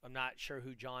know. I'm not sure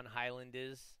who John Highland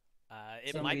is.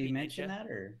 It Somebody might be mention Ninja.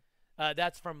 that, or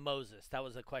that's from Moses. That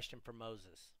was a question from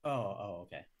Moses. Oh,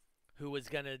 okay. Who was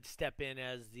going to step in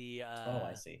as the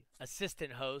I see.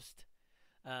 assistant host,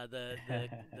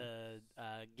 the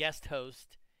guest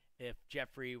host. If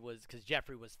Jeffrey was, because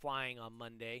Jeffrey was flying on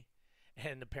Monday,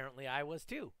 and apparently I was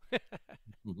too.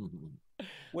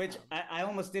 Which I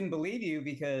almost didn't believe you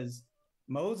because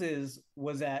Moses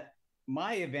was at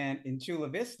my event in Chula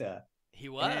Vista. He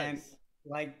was.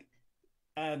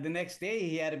 And the next day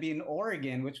he had to be in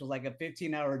Oregon, which was like a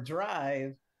 15-hour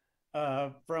drive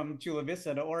from Chula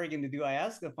Vista to Oregon to do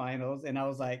IASCA finals. And I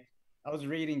was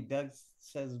reading, Doug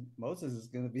says Moses is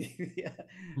going to be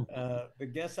the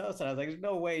guest host. And I was like, there's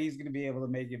no way he's going to be able to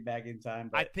make it back in time.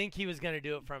 But I think he was going to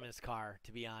do it from his car,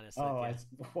 to be honest. Wow.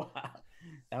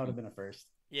 That would have been a first.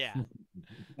 Yeah.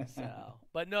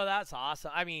 But no, that's awesome.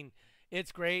 I mean,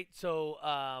 it's great. So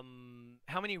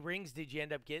how many rings did you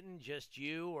end up getting? Just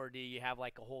you, or do you have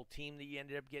like a whole team that you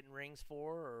ended up getting rings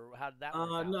for, or how did that work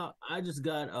out? No, I just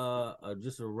got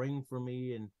just a ring for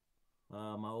me, and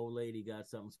my old lady got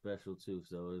something special too,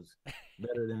 so it was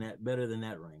better than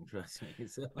that ring, trust me.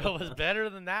 So, it was better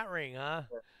than that ring, huh?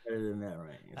 Better than that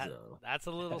ring. That's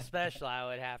a little special, I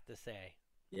would have to say.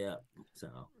 Yeah. So,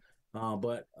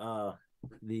 but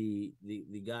the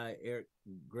guy Eric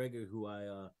Greger,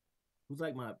 who's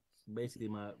like basically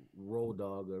my road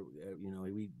dog, or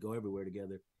we go everywhere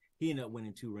together. He ended up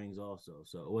winning 2 rings also.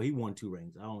 So, he won 2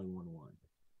 rings. I only won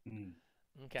 1.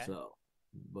 Okay. So.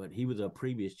 But he was a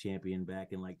previous champion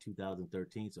back in like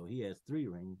 2013, so he has 3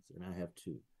 rings and I have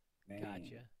 2.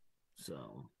 Gotcha.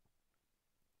 So,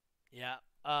 yeah,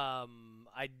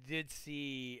 I did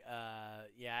see.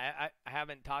 I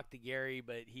haven't talked to Gary,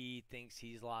 but he thinks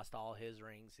he's lost all his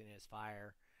rings in his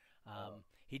fire.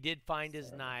 He did find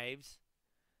his knives,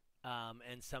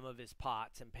 and some of his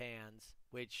pots and pans,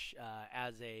 which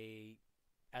as a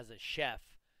chef,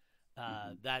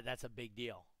 that's a big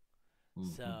deal.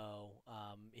 So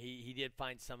he did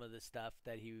find some of the stuff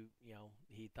that he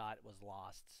thought was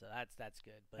lost. So that's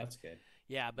good. But That's good.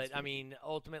 yeah, but That's I good. mean,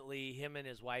 ultimately, him and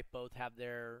his wife both have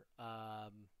their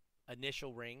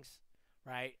initial rings,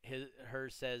 right?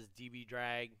 Hers says DB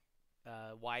Drag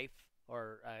wife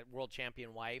or world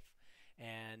champion wife,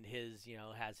 and his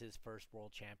has his first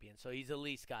world champion. So he's at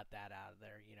least got that out of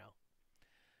there.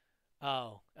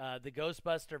 Oh, the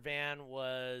Ghostbuster van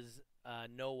was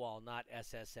No Wall, not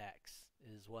SSX,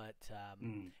 is what.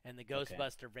 And the Okay.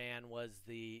 Ghostbuster van was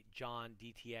the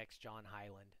DTX John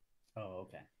Highland. Oh,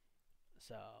 okay.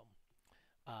 So,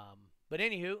 but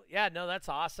anywho, yeah, no, that's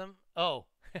awesome. Oh,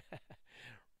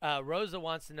 Rosa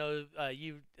wants to know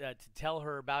you to tell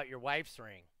her about your wife's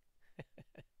ring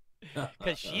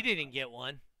because she didn't get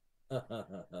one.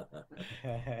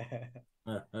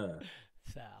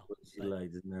 So She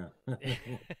likes it now.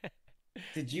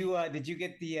 Did you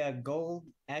get the gold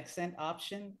accent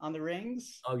option on the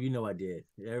rings? Oh, you know I did.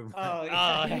 Everybody, Oh,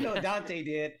 Oh. you know Dante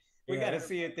did. We Yeah. got to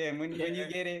see it then. When you Yeah.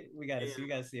 get it, we got to Yeah. see. We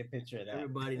got to see a picture of that.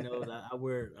 everybody knows I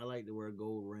like to wear a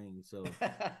gold ring, so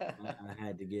I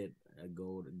had to get the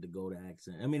gold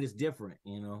accent. I mean, it's different,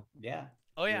 Yeah,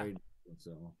 oh yeah, Very different,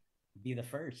 so be the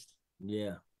first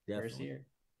yeah, first definitely. year.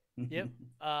 Yep.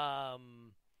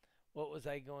 What was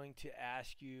I going to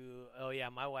ask you? Oh yeah,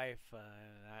 my wife.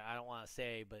 I don't want to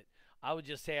say, but I would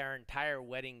just say our entire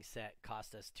wedding set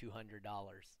cost us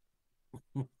 $200.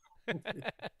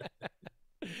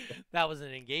 That was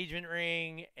an engagement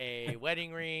ring, a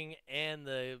wedding ring, and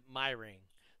my ring.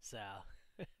 So,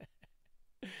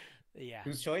 yeah.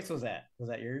 Whose choice was that? Was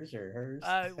that yours or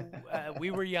hers?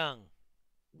 We were young.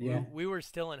 Yeah. We were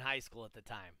still in high school at the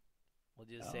time. We'll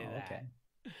just say Oh, that. okay.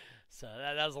 So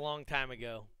that was a long time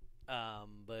ago.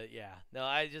 But yeah,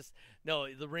 no,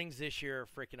 the rings this year are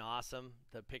freaking awesome.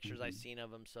 The pictures I've seen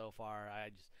of them so far,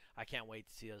 I can't wait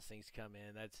to see those things come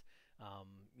in. That's,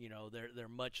 they're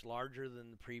much larger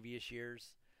than the previous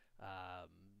years.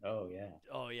 Oh yeah.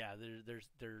 Oh yeah,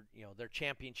 they're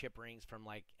championship rings from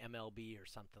like MLB or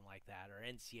something like that, or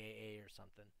NCAA or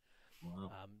something.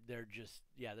 Wow. They're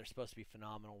supposed to be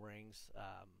phenomenal rings.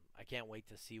 I can't wait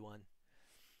to see one.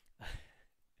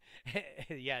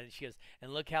 Yeah, and she goes,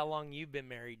 and look how long you've been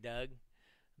married, Doug.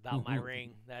 About my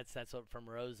ring. That's what from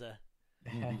Rosa.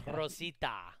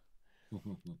 Rosita.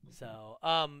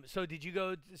 So did you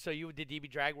go? So you did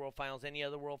DB Drag World Finals? Any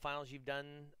other World Finals you've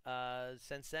done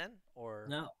since then, or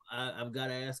No, I've got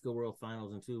to ask a World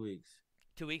Finals in 2 weeks.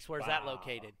 2 weeks? Where's that Wow.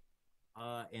 located?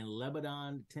 In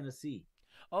Lebanon, Tennessee.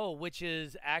 Oh, which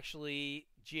is actually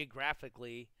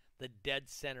geographically the dead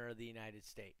center of the United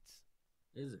States.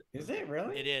 Is it? Is it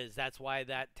really? It is. That's why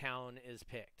that town is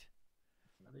picked.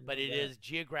 I didn't But know it that. is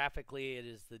geographically, it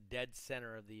is the dead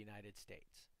center of the United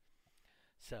States.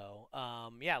 So,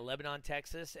 yeah, Lebanon,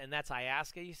 Texas, and that's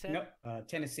Iasca, you said? Nope.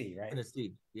 Tennessee, right?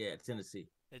 Tennessee. Yeah, Tennessee.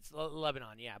 It's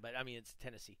Lebanon, yeah, but I mean it's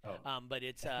Tennessee. Oh. But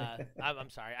it's I'm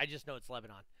sorry, I just know it's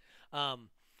Lebanon.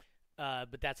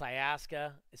 But that's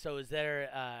Iasca. So is there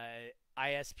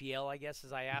ISPL? I guess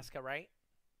is Iasca, right?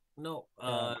 No,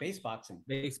 Base boxing.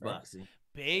 base right? boxing.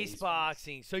 Base Base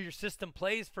boxing. So your system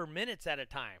plays for minutes at a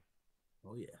time.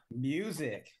 Oh yeah.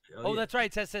 Music. Oh, yeah. that's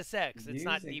right. It's SSX. It's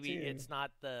not Music, DB. too. It's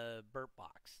not the Burp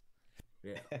Box.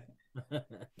 Yeah. Well,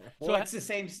 So- it's the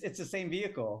same. It's the same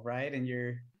vehicle, right? And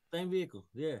you're Same vehicle.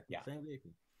 Yeah. Yeah. Same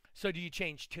vehicle. So do you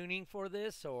change tuning for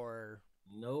this, or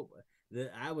Nope.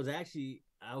 I was actually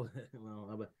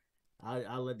well,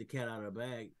 I'll let the cat out of the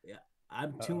bag. Yeah,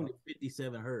 I'm tuned at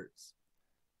 57 hertz,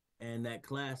 and that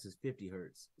class is 50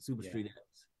 hertz. Super Yeah. Street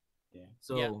X. Yeah.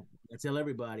 So Yeah. I tell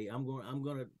everybody I'm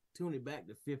gonna tune it back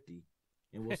to 50,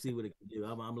 and we'll see what it can do.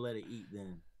 I'm gonna let it eat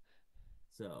then.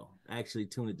 So actually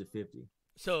tune it to 50.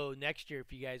 so next year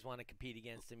if you guys want to compete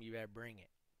against them, you better bring it.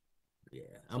 Yeah,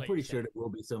 That's I'm what pretty you're sure saying. there will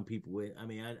be some people with. I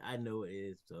mean, I know it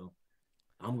is, so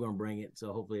I'm gonna bring it.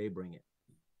 So hopefully they bring it.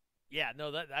 Yeah,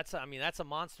 no, that's a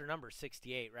monster number,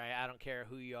 68, right? I don't care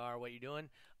who you are, what you're doing.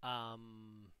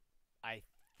 I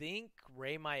think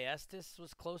Ray Maestas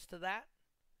was close to that.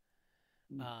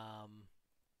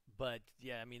 But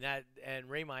yeah, I mean that, and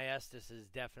Ray Maestas is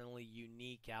definitely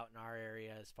unique out in our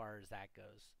area as far as that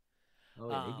goes. Oh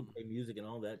yeah, he can play music and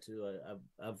all that too.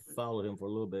 I've followed him for a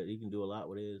little bit. He can do a lot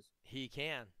with his. He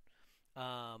can.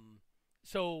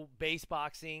 So base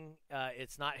boxing,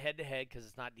 it's not head to head because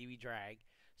it's not DB drag.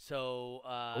 So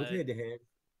What's head to head?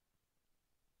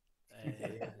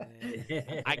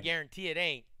 I guarantee it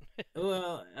ain't.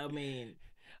 Well, I mean,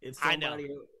 it's I know.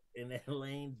 somebody in that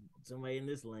lane, somebody in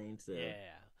this lane. So Yeah.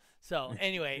 So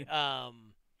anyway,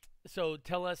 so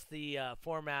tell us the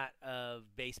format of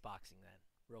base boxing then.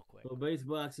 real quick? So base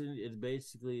boxing is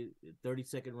basically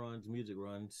 30-second runs, music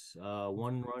runs.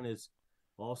 One run is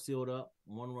all sealed up.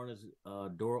 One run is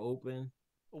door open.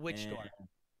 Which door?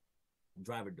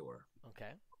 Driver door.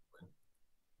 Okay.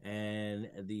 And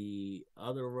the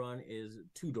other run is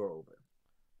 2-door open.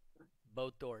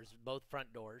 Both doors, both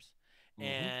front doors. Mhm.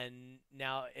 And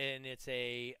now, and it's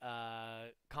a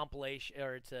compilation,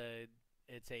 or it's a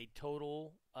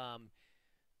total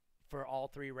for all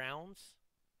 3 rounds.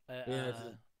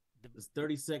 It's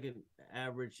 30-second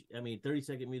average.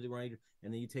 30-second music run,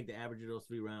 and then you take the average of those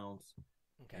 3 rounds,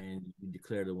 Okay. and you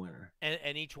declare the winner.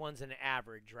 And each one's an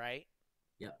average, right?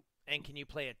 Yep. And can you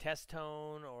play a test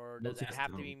tone, or No does it test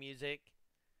have to tone. be music?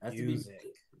 Has to be- Music.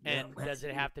 And Yeah. does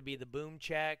it have to be the boom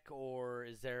check, or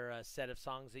is there a set of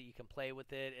songs that you can play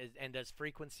with it? And does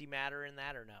frequency matter in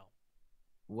that, or no?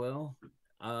 Well,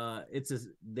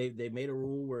 they made a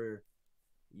rule where,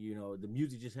 the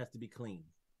music just has to be clean.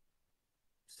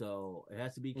 So it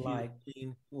has to be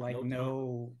clean. Like no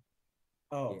no.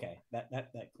 Oh, Yeah. okay.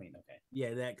 That clean. Okay.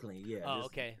 Yeah, that clean. Yeah. Oh, just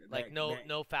okay. that- Like that-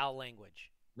 no foul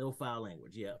language. no foul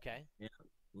language. Yeah. Okay.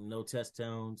 No test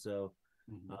tone. So,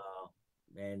 Mhm.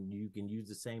 and you can use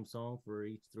the same song for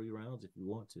each 3 rounds if you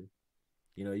want to.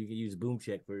 You can use boom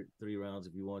check for 3 rounds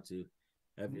if you want to.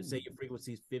 If you say your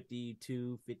frequency is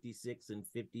 52, 56, and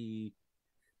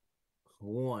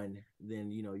 51, then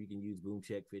you can use boom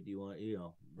check 51.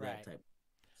 That Right. type.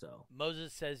 So,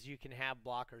 Moses says you can have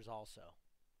blockers also,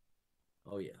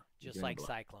 oh yeah, just like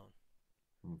Cyclone.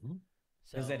 Mm-hmm.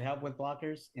 So, Does it help with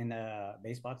blockers in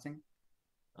base boxing?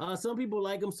 Some people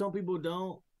like them, some people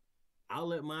don't. I'll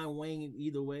let mine wing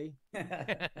either way.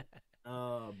 But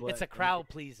it's a crowd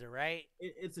pleaser, right?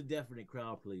 It's a definite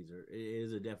crowd pleaser. It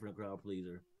is a definite crowd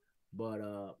pleaser.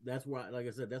 But that's where, like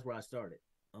I said, that's where I started.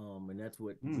 And that's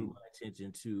what drew my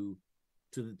attention to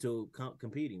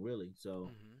competing, really.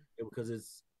 So because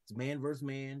it's man versus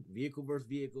man, vehicle versus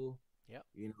vehicle. Yep.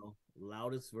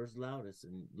 Loudest versus loudest,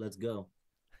 and let's go.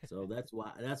 So that's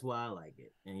why I like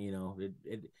it. And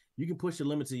you can push the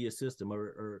limits of your system,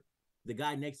 or the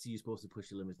guy next to you is supposed to push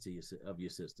the limits of your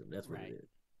system. That's what it is.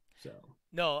 So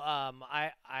no,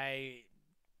 I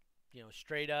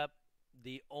straight up,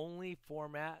 the only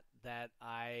format that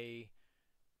I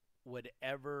would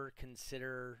ever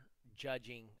consider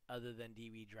judging other than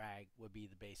DB drag would be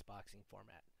the base boxing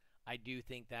format. I do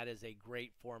think that is a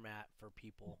great format for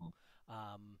people,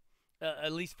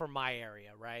 at least for my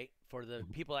area, right? For the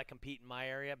people that compete in my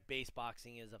area, base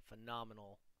boxing is a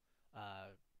phenomenal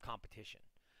competition.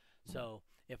 So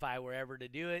if I were ever to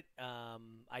do it,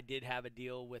 I did have a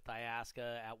deal with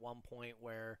IASCA at one point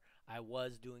where I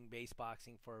was doing base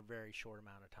boxing for a very short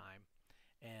amount of time.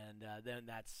 And then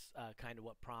that's kind of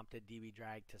what prompted DB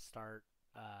Drag to start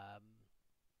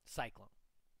Cyclone.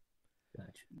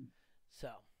 Gotcha.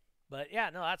 So, but yeah,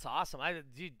 no, that's awesome. I've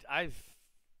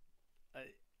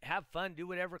have fun, do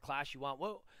whatever class you want.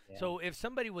 Well, Yeah. So if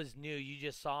somebody was new, you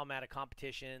just saw them at a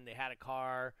competition, they had a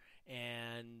car,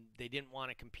 and they didn't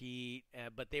want to compete,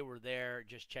 but they were there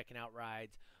just checking out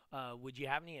rides. Would you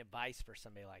have any advice for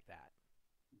somebody like that?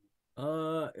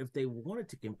 If they wanted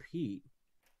to compete,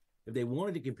 say they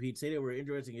were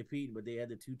interested in competing, but they had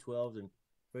the 212s and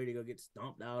ready to go get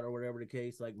stomped out or whatever the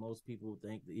case, like most people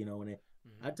think, and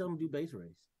I tell them do base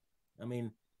race. I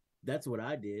mean, that's what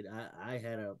I did. I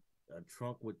had a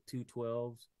trunk with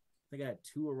 212s. I think I had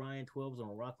 2 Orion 12s on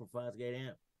a Rockford 5-gate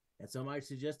amp, and somebody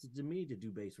suggested to me to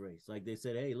do base race. Like they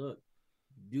said, hey, look,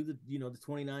 do the the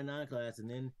 29.9 class, and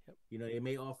then they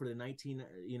may offer the 19.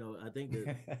 I think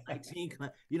the 19 class.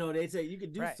 They say you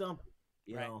could do something.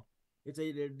 You know, it's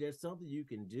there's something you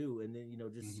can do, and then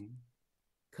just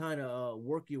kind of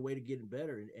work your way to getting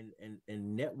better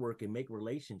and network and make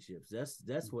relationships.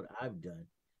 That's what I've done.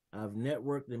 I've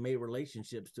networked and made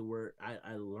relationships to where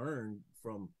I learned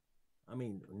from,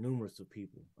 numerous of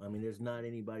people. There's not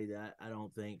anybody that I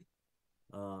don't think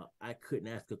I couldn't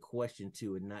ask a question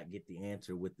to and not get the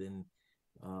answer within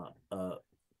a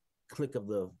click of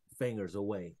the fingers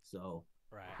away. So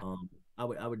I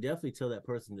would definitely tell that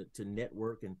person to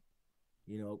network and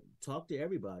talk to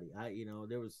everybody.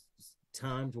 There was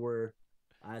times where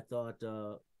I thought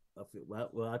I'll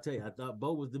tell you, I thought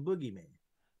Bo was the boogeyman.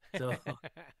 So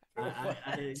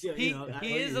he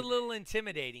is a little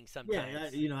intimidating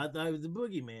sometimes. Yeah, I thought he was the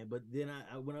boogeyman, but then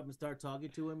I went up and started talking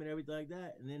to him and everything like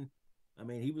that, and then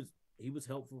he was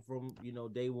helpful from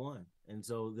day one, and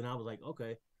so then I was like,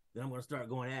 okay, then I'm gonna start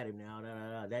going at him now.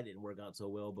 That didn't work out so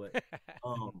well, but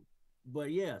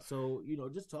but yeah, so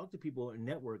just talk to people and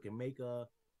network and make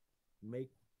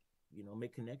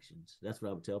connections. That's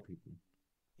what I would tell people.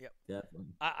 Yep,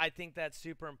 definitely. I think that's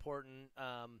super important.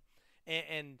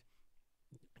 And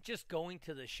just going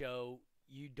to the show,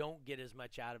 you don't get as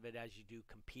much out of it as you do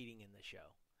competing in the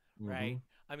show, right?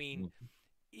 I mean,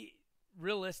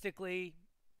 realistically,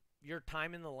 your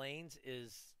time in the lanes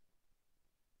is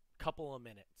a couple of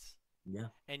minutes. Yeah.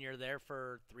 And you're there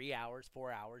for 3 hours,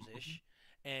 4 hours ish.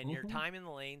 And your time in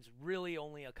the lane's really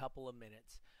only a couple of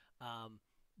minutes.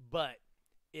 But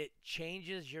it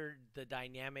changes the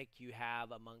dynamic you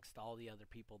have amongst all the other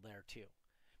people there too.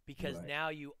 Because now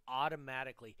you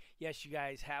automatically, yes, you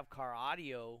guys have car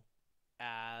audio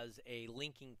as a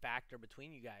linking factor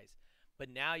between you guys, but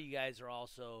now you guys are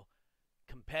also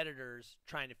competitors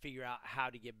trying to figure out how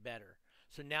to get better.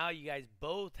 So now you guys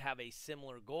both have a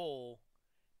similar goal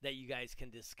that you guys can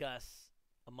discuss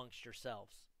amongst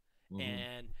yourselves.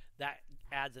 And that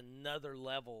adds another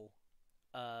level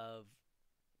of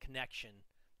connection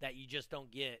that you just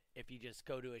don't get if you just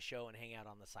go to a show and hang out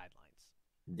on the sidelines.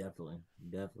 Definitely.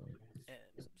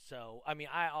 And so, I mean,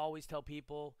 I always tell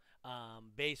people,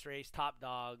 base race, Top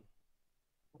Dog,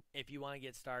 if you want to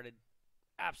get started,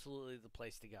 absolutely the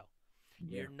place to go.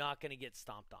 You're not going to get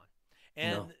stomped on.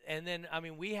 And then, I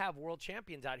mean, we have world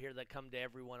champions out here that come to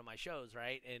every one of my shows,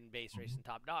 right, in base race and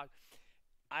Top Dog.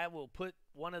 I will put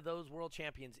one of those world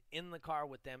champions in the car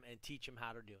with them and teach them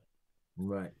how to do it.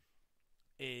 Right.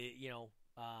 It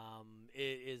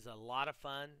is a lot of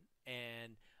fun,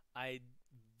 and I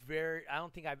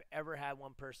don't think I've ever had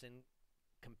one person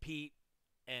compete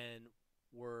and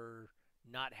were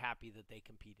not happy that they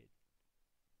competed.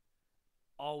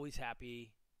 Always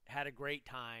happy, had a great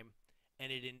time,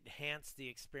 and it enhanced the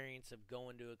experience of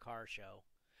going to a car show.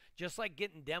 Just like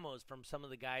getting demos from some of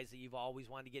the guys that you've always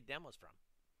wanted to get demos from.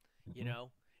 You know,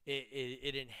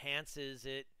 it enhances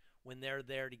it when they're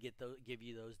there to give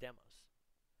you those demos.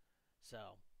 So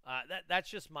that's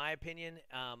just my opinion.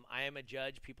 I am a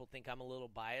judge. People think I'm a little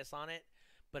biased on it,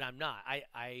 but I'm not.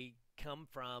 I come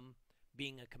from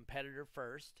being a competitor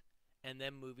first and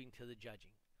then moving to the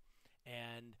judging.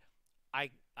 And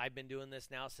I've been doing this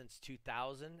now since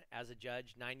 2000 as a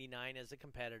judge, 99 as a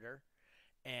competitor.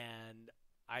 And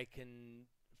I can,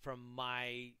 from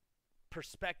my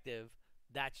perspective,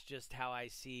 that's just how I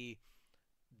see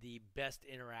the best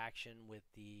interaction with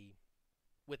the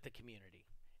community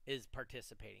is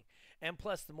participating. And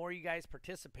plus, the more you guys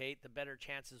participate, the better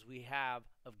chances we have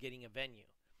of getting a venue.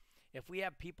 If we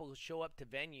have people who show up to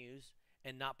venues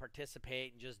and not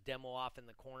participate and just demo off in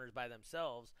the corners by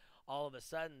themselves, all of a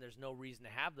sudden there's no reason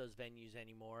to have those venues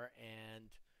anymore, and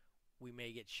we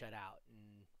may get shut out. And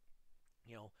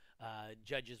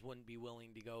judges wouldn't be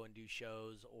willing to go and do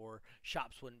shows, or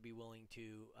shops wouldn't be willing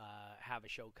to have a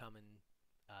show come and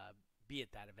be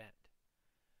at that event.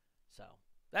 So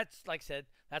that's, like I said,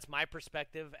 that's my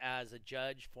perspective as a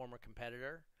judge, former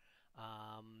competitor.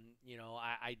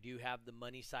 I do have the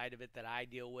money side of it that I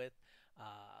deal with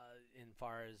in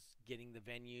far as getting the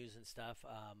venues and stuff.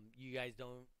 You guys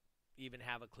don't even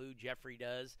have a clue. Jeffrey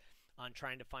does, on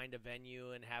trying to find a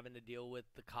venue and having to deal with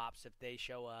the cops if they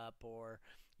show up, or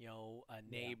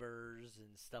neighbors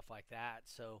and stuff like that.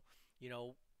 So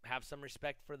have some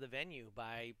respect for the venue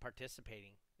by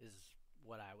participating is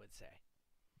what I would say.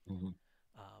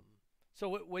 So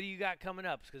what do you got coming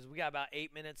up? Because we got about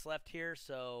 8 minutes left here.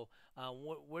 So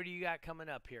what do you got coming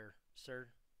up here, sir?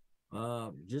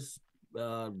 Just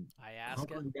Iasca?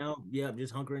 Hunkering down. Yeah,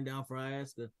 just hunkering down for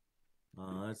Iasca.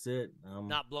 That's it.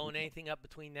 Not blowing anything up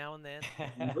between now and then?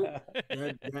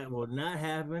 that will not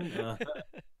happen.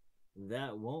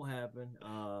 That won't happen.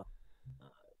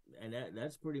 And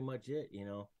that's pretty much it,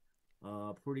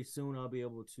 Pretty soon I'll be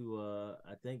able to,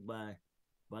 I think by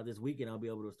this weekend, I'll be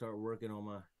able to start working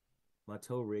on my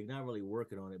tow rig. Not really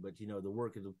working on it, but the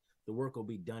work will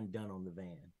be done on the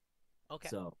van. Okay.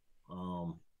 So,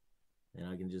 and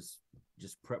I can just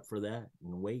prep for that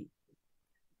and wait.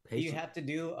 Do you have to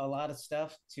do a lot of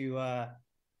stuff to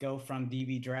go from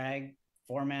DB drag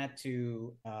format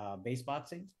to base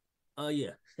boxing?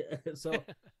 Yeah. So,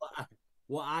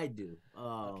 I do.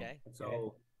 Okay.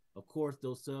 So, of course,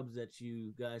 those subs that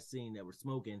you guys seen that were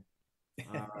smoking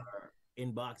are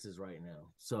in boxes right now.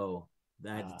 So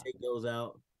I had to take those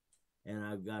out, and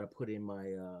I've got to put in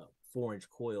my 4-inch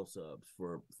coil subs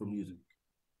for music.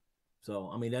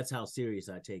 So, I mean, that's how serious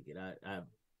I take it. I have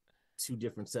 2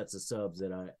 different sets of subs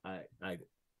that I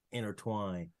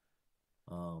intertwine.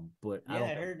 But I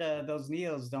heard those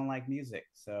Neos don't like music,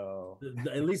 so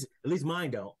at least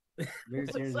mine don't. Yours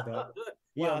don't.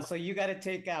 Yeah, so you got to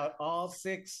take out all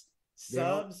 6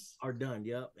 subs. Are done.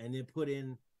 Yep, and then put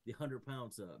in the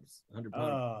 100-pound subs.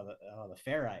 100-pound.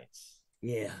 The ferrites.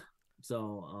 Yeah.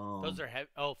 So those are heavy.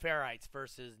 Oh, ferrites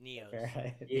versus Neos.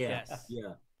 Ferrite. Yeah. Yes.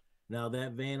 Yeah. Now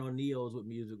that van on Neos with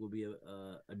music will be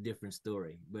a different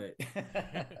story. But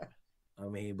I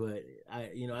mean, but I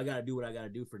got to do what I got to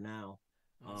do for now.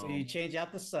 So you change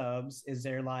out the subs. Is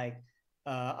there like,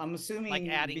 I'm assuming like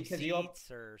adding because seats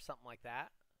or something like that?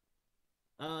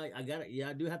 I got it. Yeah,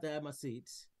 I do have to have my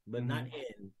seats, but not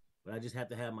in. But I just have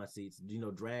to have my seats.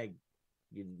 Drag,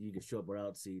 you can show up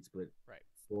without seats, but right.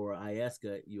 For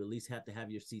Iesca, you at least have to have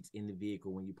your seats in the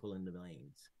vehicle when you pull into the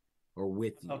lanes or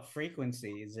with you.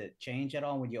 Frequency, is it change at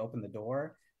all when you open the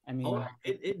door? I mean,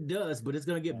 it does, but it's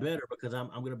gonna get better because I'm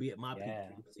gonna be at my peak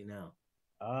frequency now.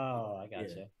 Oh, I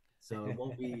gotcha. Yeah. So it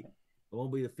won't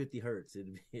be the 50 hertz.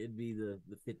 It'd be the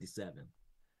 57.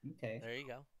 Okay. There you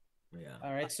go. Yeah.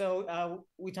 All right. So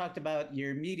we talked about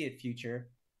your immediate future.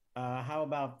 How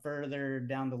about further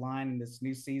down the line in this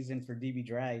new season for DB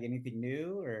Drag? Anything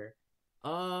new or?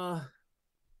 I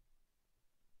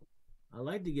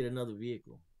like to get another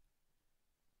vehicle.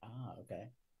 Okay.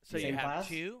 So you have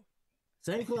two?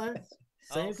 Same class.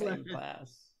 Same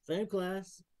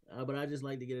class. But I just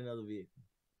like to get another vehicle.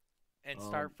 And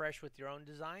start fresh with your own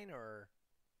design, or?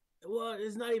 Well,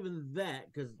 it's not even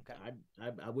that because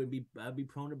I'd be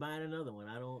prone to buying another one.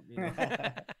 I don't.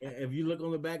 If you look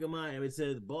on the back of mine, it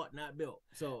says bought, not built.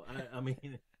 So I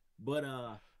mean, but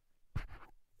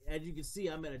as you can see,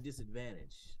 I'm at a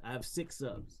disadvantage. I have 6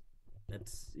 subs.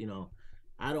 That's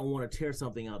I don't want to tear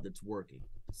something out that's working.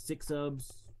 6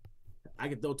 subs. I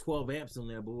could throw 12 amps in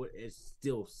there, but it's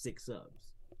still 6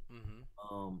 subs.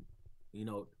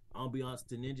 Ambiance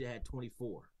to Ninja had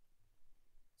 24.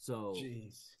 So,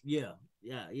 yeah.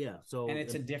 So, and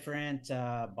it's a different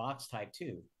box type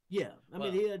too. Yeah, I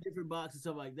mean, he had different boxes and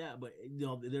stuff like that, but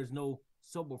there's no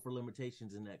subwoofer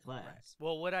limitations in that class. Right.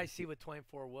 Well, what I see with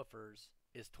 24 woofers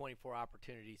is 24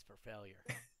 opportunities for failure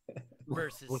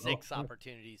versus 6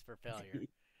 opportunities for failure.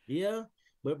 Yeah,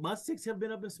 but my 6 have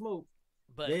been up in smoke.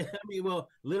 But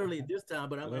literally this time,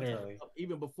 but I'm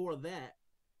even before that,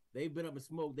 they've been up in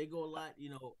smoke. They go a lot,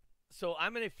 So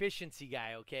I'm an efficiency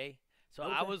guy, okay? So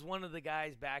I was one of the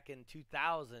guys back in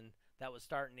 2000 that was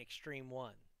starting Extreme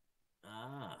 1.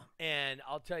 And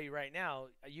I'll tell you right now,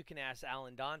 you can ask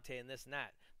Alan Dante and this and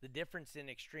that. The difference in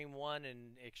Extreme 1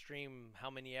 and Extreme how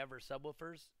many ever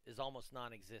subwoofers is almost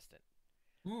non-existent.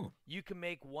 You can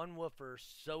make one woofer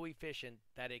so efficient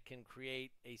that it can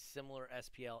create a similar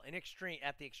SPL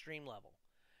at the extreme level.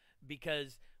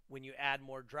 Because when you add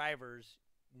more drivers,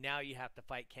 now you have to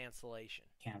fight cancellation.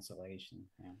 Yeah. Of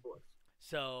course.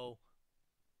 So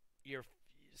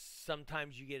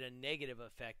sometimes you get a negative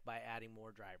effect by adding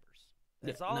more drivers.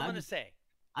 That's all I'm going to say.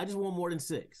 I just want more than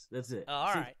 6. That's it.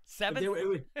 All right. 7.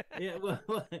 If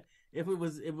it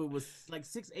was like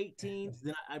 6/18,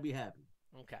 then I'd be happy.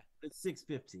 Okay. It's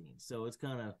 6/15, so it's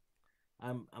kind of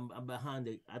I'm behind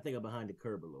the. I think I'm behind the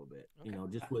curve a little bit. Okay.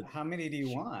 Just with how many do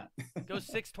you want? Go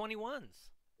 621s.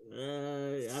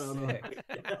 I don't know.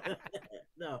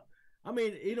 No, I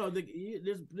mean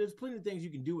there's plenty of things you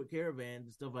can do with caravans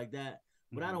and stuff like that,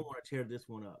 but I don't want to tear this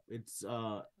one up. It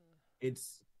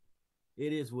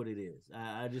is what it is.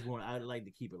 I'd like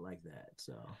to keep it like that.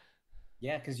 So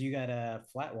yeah, because you got a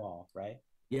flat wall, right?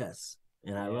 Yes.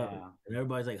 And I love it. And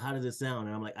everybody's like, how does it sound?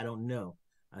 And I'm like, I don't know.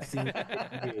 I see what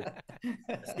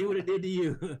it did to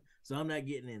you. So I'm not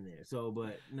getting in there. So,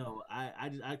 but no,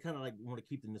 I kind of like want to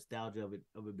keep the nostalgia of it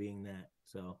being that.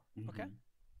 So okay.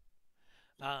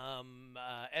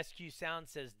 SQ Sound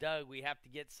says, Doug, we have to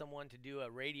get someone to do a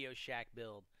Radio Shack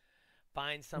build.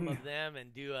 Find some of them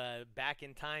and do a back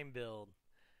in time build.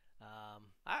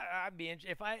 I'd be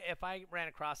interested if I ran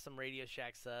across some Radio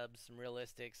Shack subs, some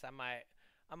realistics. I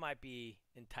might be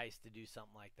enticed to do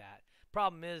something like that.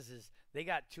 Problem is they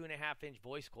got 2.5-inch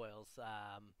voice coils,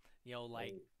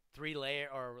 like 3 layer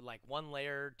or like 1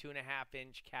 layer,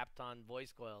 2.5-inch capped on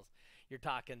voice coils. You're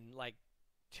talking like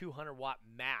 200 watt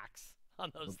max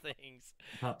on those things.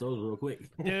 Pop those real quick,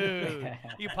 dude.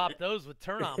 You pop those with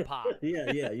turn on pop.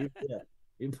 You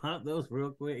pop those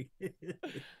real quick.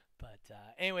 But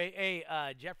anyway, hey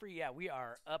Jeffrey, yeah, we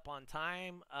are up on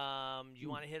time. You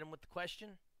want to hit him with the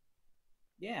question?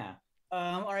 Yeah.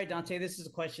 All right, Dante, this is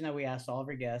a question that we asked all of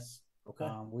our guests. Okay.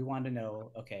 We want to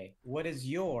know, what is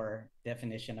your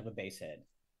definition of a bass head?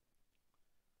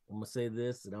 I'm going to say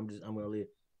this, and I'm going to leave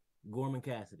Gorman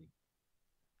Cassidy.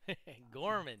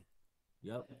 Gorman.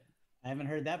 Yep. I haven't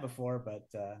heard that before, but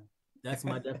that's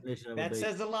my definition of that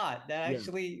says a lot. That's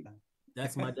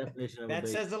my definition of that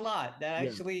says a lot. That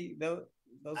actually those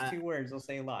 2 words will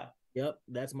say a lot. Yep,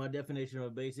 that's my definition of a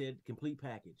bass head. Complete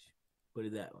package. Put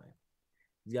it that way.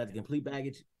 You got the complete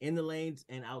package in the lanes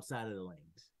and outside of the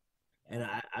lanes. And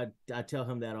I tell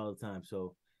him that all the time.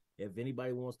 So if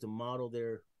anybody wants to model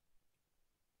their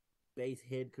base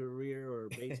hit career or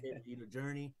base hit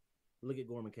journey, look at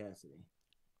Gorman Cassidy.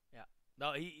 Yeah.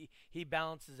 No, he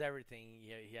balances everything.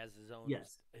 He has his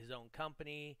own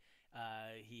company.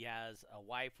 He has a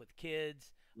wife with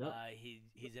kids. Yep.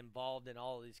 He's involved in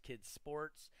all of his kids'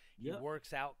 sports. Yep. He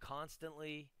works out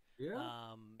constantly.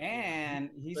 Yeah. And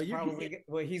he's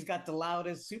he's got the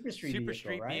loudest super street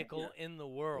vehicle in the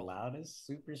world. The loudest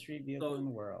super street vehicle in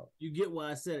the world. You get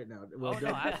why I said it now. Well, no,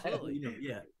 absolutely.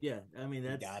 Yeah. I mean,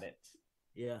 that's got it.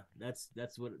 Yeah, that's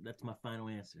my final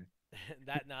answer.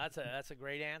 That's a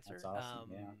great answer. That's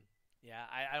awesome. Yeah,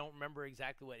 I don't remember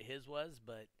exactly what his was,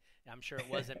 but I'm sure it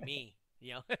wasn't me.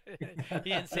 He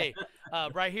didn't say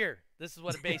right here. This is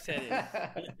what a base head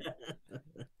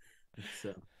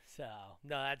is. So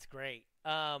no, that's great.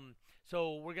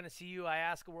 So we're gonna see you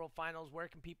Iasca World Finals. Where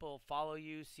can people follow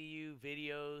you, see you,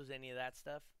 videos, any of that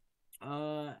stuff?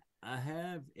 I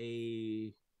have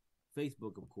a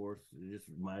Facebook, of course, just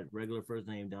my regular first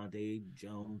name, Dante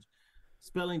Jones,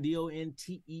 spelling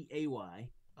DONTEAY,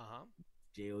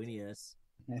 JONES.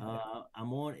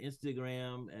 I'm on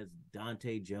Instagram as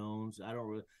Dante Jones.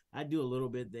 I do a little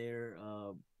bit there.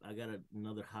 I got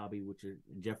another hobby, which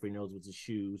Jeffrey knows, which is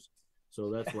shoes. So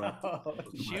that's where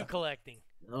shoe collecting.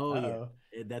 Oh yeah,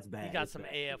 that's bad. You got some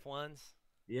AF1s.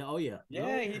 Yeah. Oh yeah.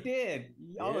 Yeah, he did.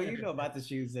 Oh, you know about the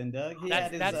shoes, then, Doug.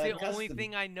 That's the only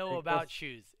thing I know about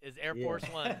shoes is Air Force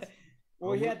Ones.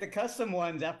 Well, he had the custom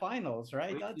ones at finals,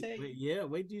 right, Dante?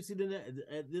 Wait till you see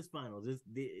at this finals.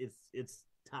 It's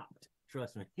topped.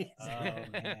 Trust me. Oh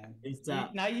man, it's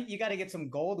topped. Now you got to get some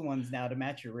gold ones now to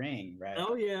match your ring, right?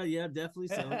 Oh yeah, definitely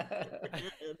so.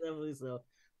 Definitely so.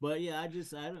 But yeah, I do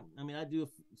some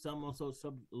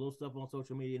little stuff on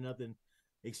social media, nothing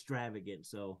extravagant.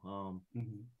 So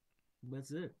that's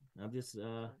it. I'm just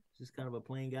kind of a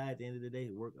plain guy at the end of the day.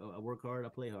 I work hard, I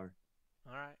play hard.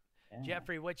 All right. Yeah.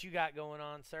 Jeffrey, what you got going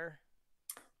on, sir?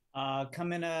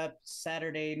 Coming up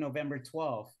Saturday, November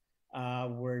 12th,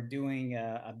 we're doing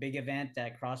a big event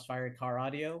at Crossfire Car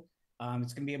Audio.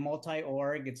 It's going to be a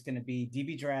multi-org. It's going to be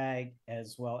DB Drag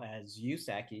as well as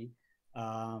USACI.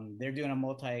 They're doing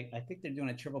I think they're doing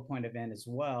a triple point event as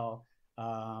well.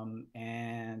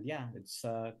 And yeah, it's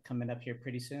coming up here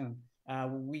pretty soon.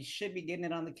 We should be getting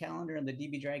it on the calendar, on the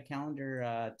DB Drag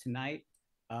calendar tonight.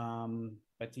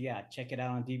 But yeah, check it out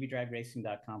on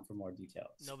dbdragracing.com for more details.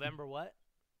 November what?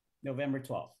 November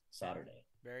 12th, Saturday.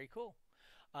 Very cool.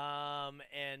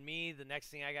 And me, the next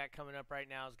thing I got coming up right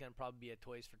now is going to probably be a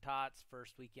Toys for Tots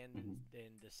first weekend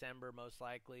in December, most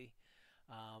likely.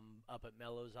 Up at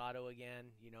Mellows Auto again,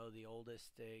 the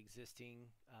oldest existing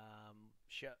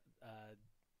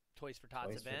Toys for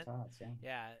Tots event.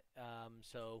 Yeah.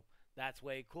 So that's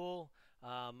way cool.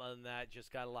 Other than that,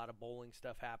 just got a lot of bowling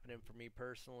stuff happening for me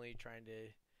personally, trying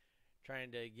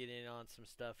to get in on some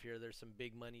stuff here. There's some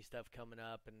big money stuff coming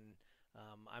up, and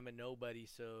I'm a nobody,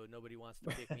 so nobody wants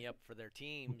to pick me up for their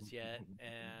teams yet.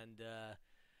 And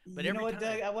but you know what,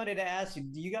 Doug? I wanted to ask you: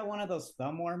 do you got one of those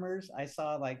thumb warmers? I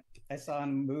saw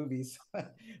in movies,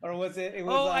 or was it? It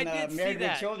was on Married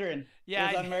with Children. Yeah,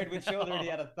 it was on Married with Children. He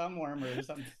had a thumb warmer or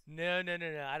something. No.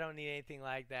 I don't need anything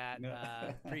like that. No.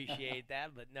 Appreciate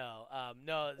that, but no.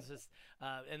 It's just.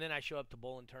 And then I show up to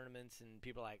bowling tournaments, and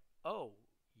people are like, "Oh,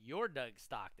 you're Doug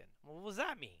Stockton." Well, what does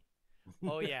that mean?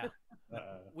 Oh yeah,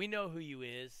 we know who you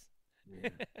is. Yeah.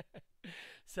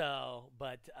 So,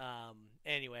 but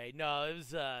anyway, no, it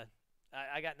was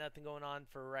I got nothing going on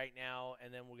for right now,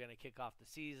 and then we're gonna kick off the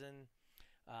season,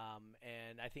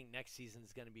 and I think next season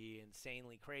is gonna be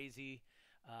insanely crazy,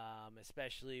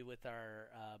 especially with our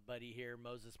buddy here,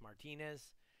 Moses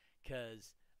Martinez,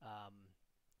 because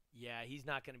he's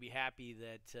not gonna be happy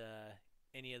that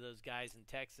any of those guys in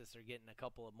Texas are getting a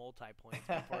couple of multi-points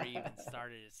before he even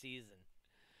started a season.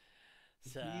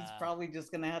 So, he's probably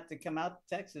just going to have to come out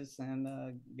to Texas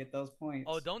and get those points.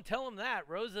 Oh, don't tell him that.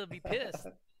 Rosa will be pissed.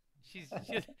 He's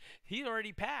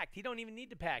already packed. He don't even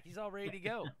need to pack. He's all ready to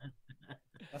go.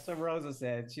 That's what Rosa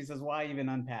said. She says, why even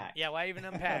unpack? Yeah, why even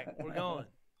unpack? We're going.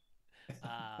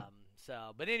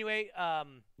 But anyway,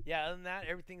 other than that,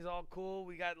 everything's all cool.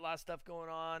 We got a lot of stuff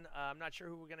going on. I'm not sure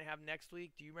who we're going to have next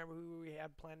week. Do you remember who we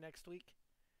have planned next week?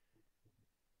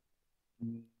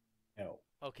 No.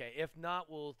 Okay, if not,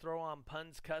 we'll throw on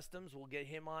Puns Customs. We'll get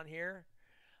him on here.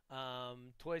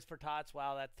 Toys for Tots,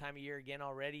 wow, that's time of year again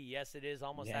already. Yes, it is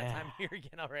almost that time of year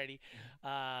again already.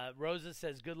 Rosa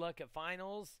says good luck at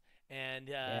finals. And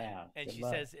she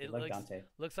says it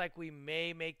looks like we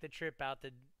may make the trip out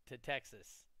to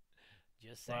Texas.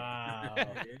 Just saying. Wow.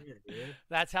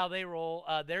 That's how they roll.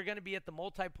 They're going to be at the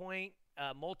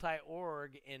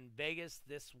multi-org in Vegas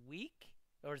this week.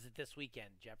 Or is it this weekend,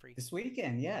 Jeffrey? This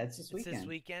weekend, yeah, it's this weekend. It's this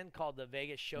weekend, called the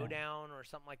Vegas Showdown or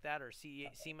something like that, or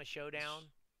SEMA Showdown.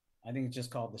 I think it's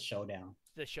just called the Showdown.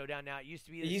 The Showdown now. It used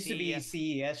to be. It used to be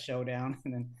CES Showdown,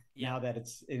 and then now that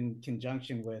it's in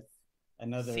conjunction with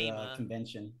another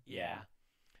convention. Yeah.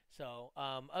 So,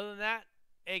 other than that,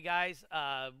 hey guys,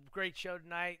 great show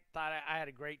tonight. Thought I had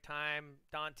a great time.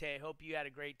 Dante, I hope you had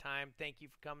a great time. Thank you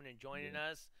for coming and joining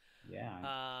us.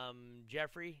 Yeah.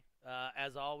 Jeffrey,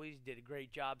 as always, did a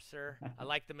great job, sir. I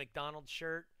like the McDonald's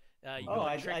shirt.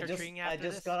 I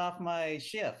just got off my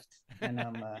shift, and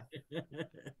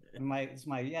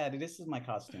this is my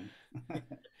costume.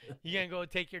 You gonna go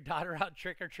take your daughter out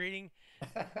trick or treating?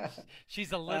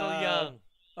 She's a little young,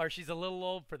 or she's a little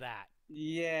old for that.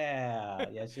 Yeah,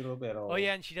 she's a little bit old. Oh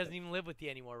yeah, and she doesn't even live with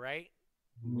you anymore, right?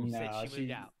 You said she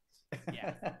moved out.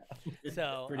 Yeah.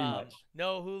 So pretty much.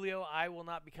 No, Julio, I will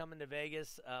not be coming to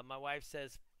Vegas. My wife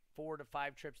says 4 to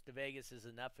 5 trips to Vegas is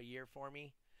enough a year for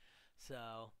me.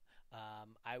 So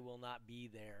I will not be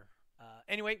there.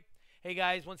 Anyway, hey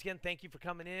guys, once again, thank you for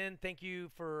coming in. Thank you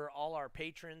for all our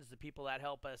patrons, the people that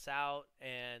help us out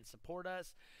and support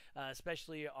us,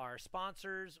 especially our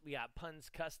sponsors. We got Puns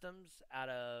Customs out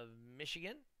of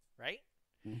Michigan, right?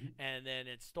 Mm-hmm. And then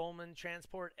it's Stolman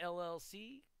Transport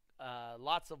LLC.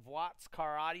 Lots of Watts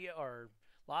Car Audio, or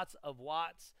Lots of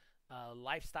Watts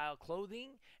Lifestyle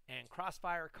Clothing, and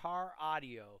Crossfire Car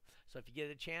Audio. So if you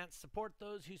get a chance, support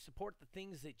those who support the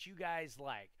things that you guys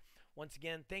like. Once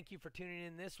again, thank you for tuning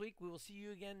in this week. We will see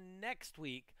you again next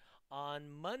week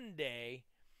on Monday,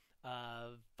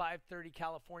 5:30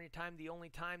 California time, the only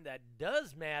time that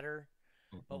does matter.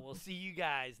 But we'll see you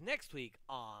guys next week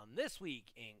on This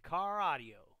Week in Car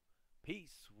Audio.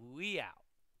 Peace. We out.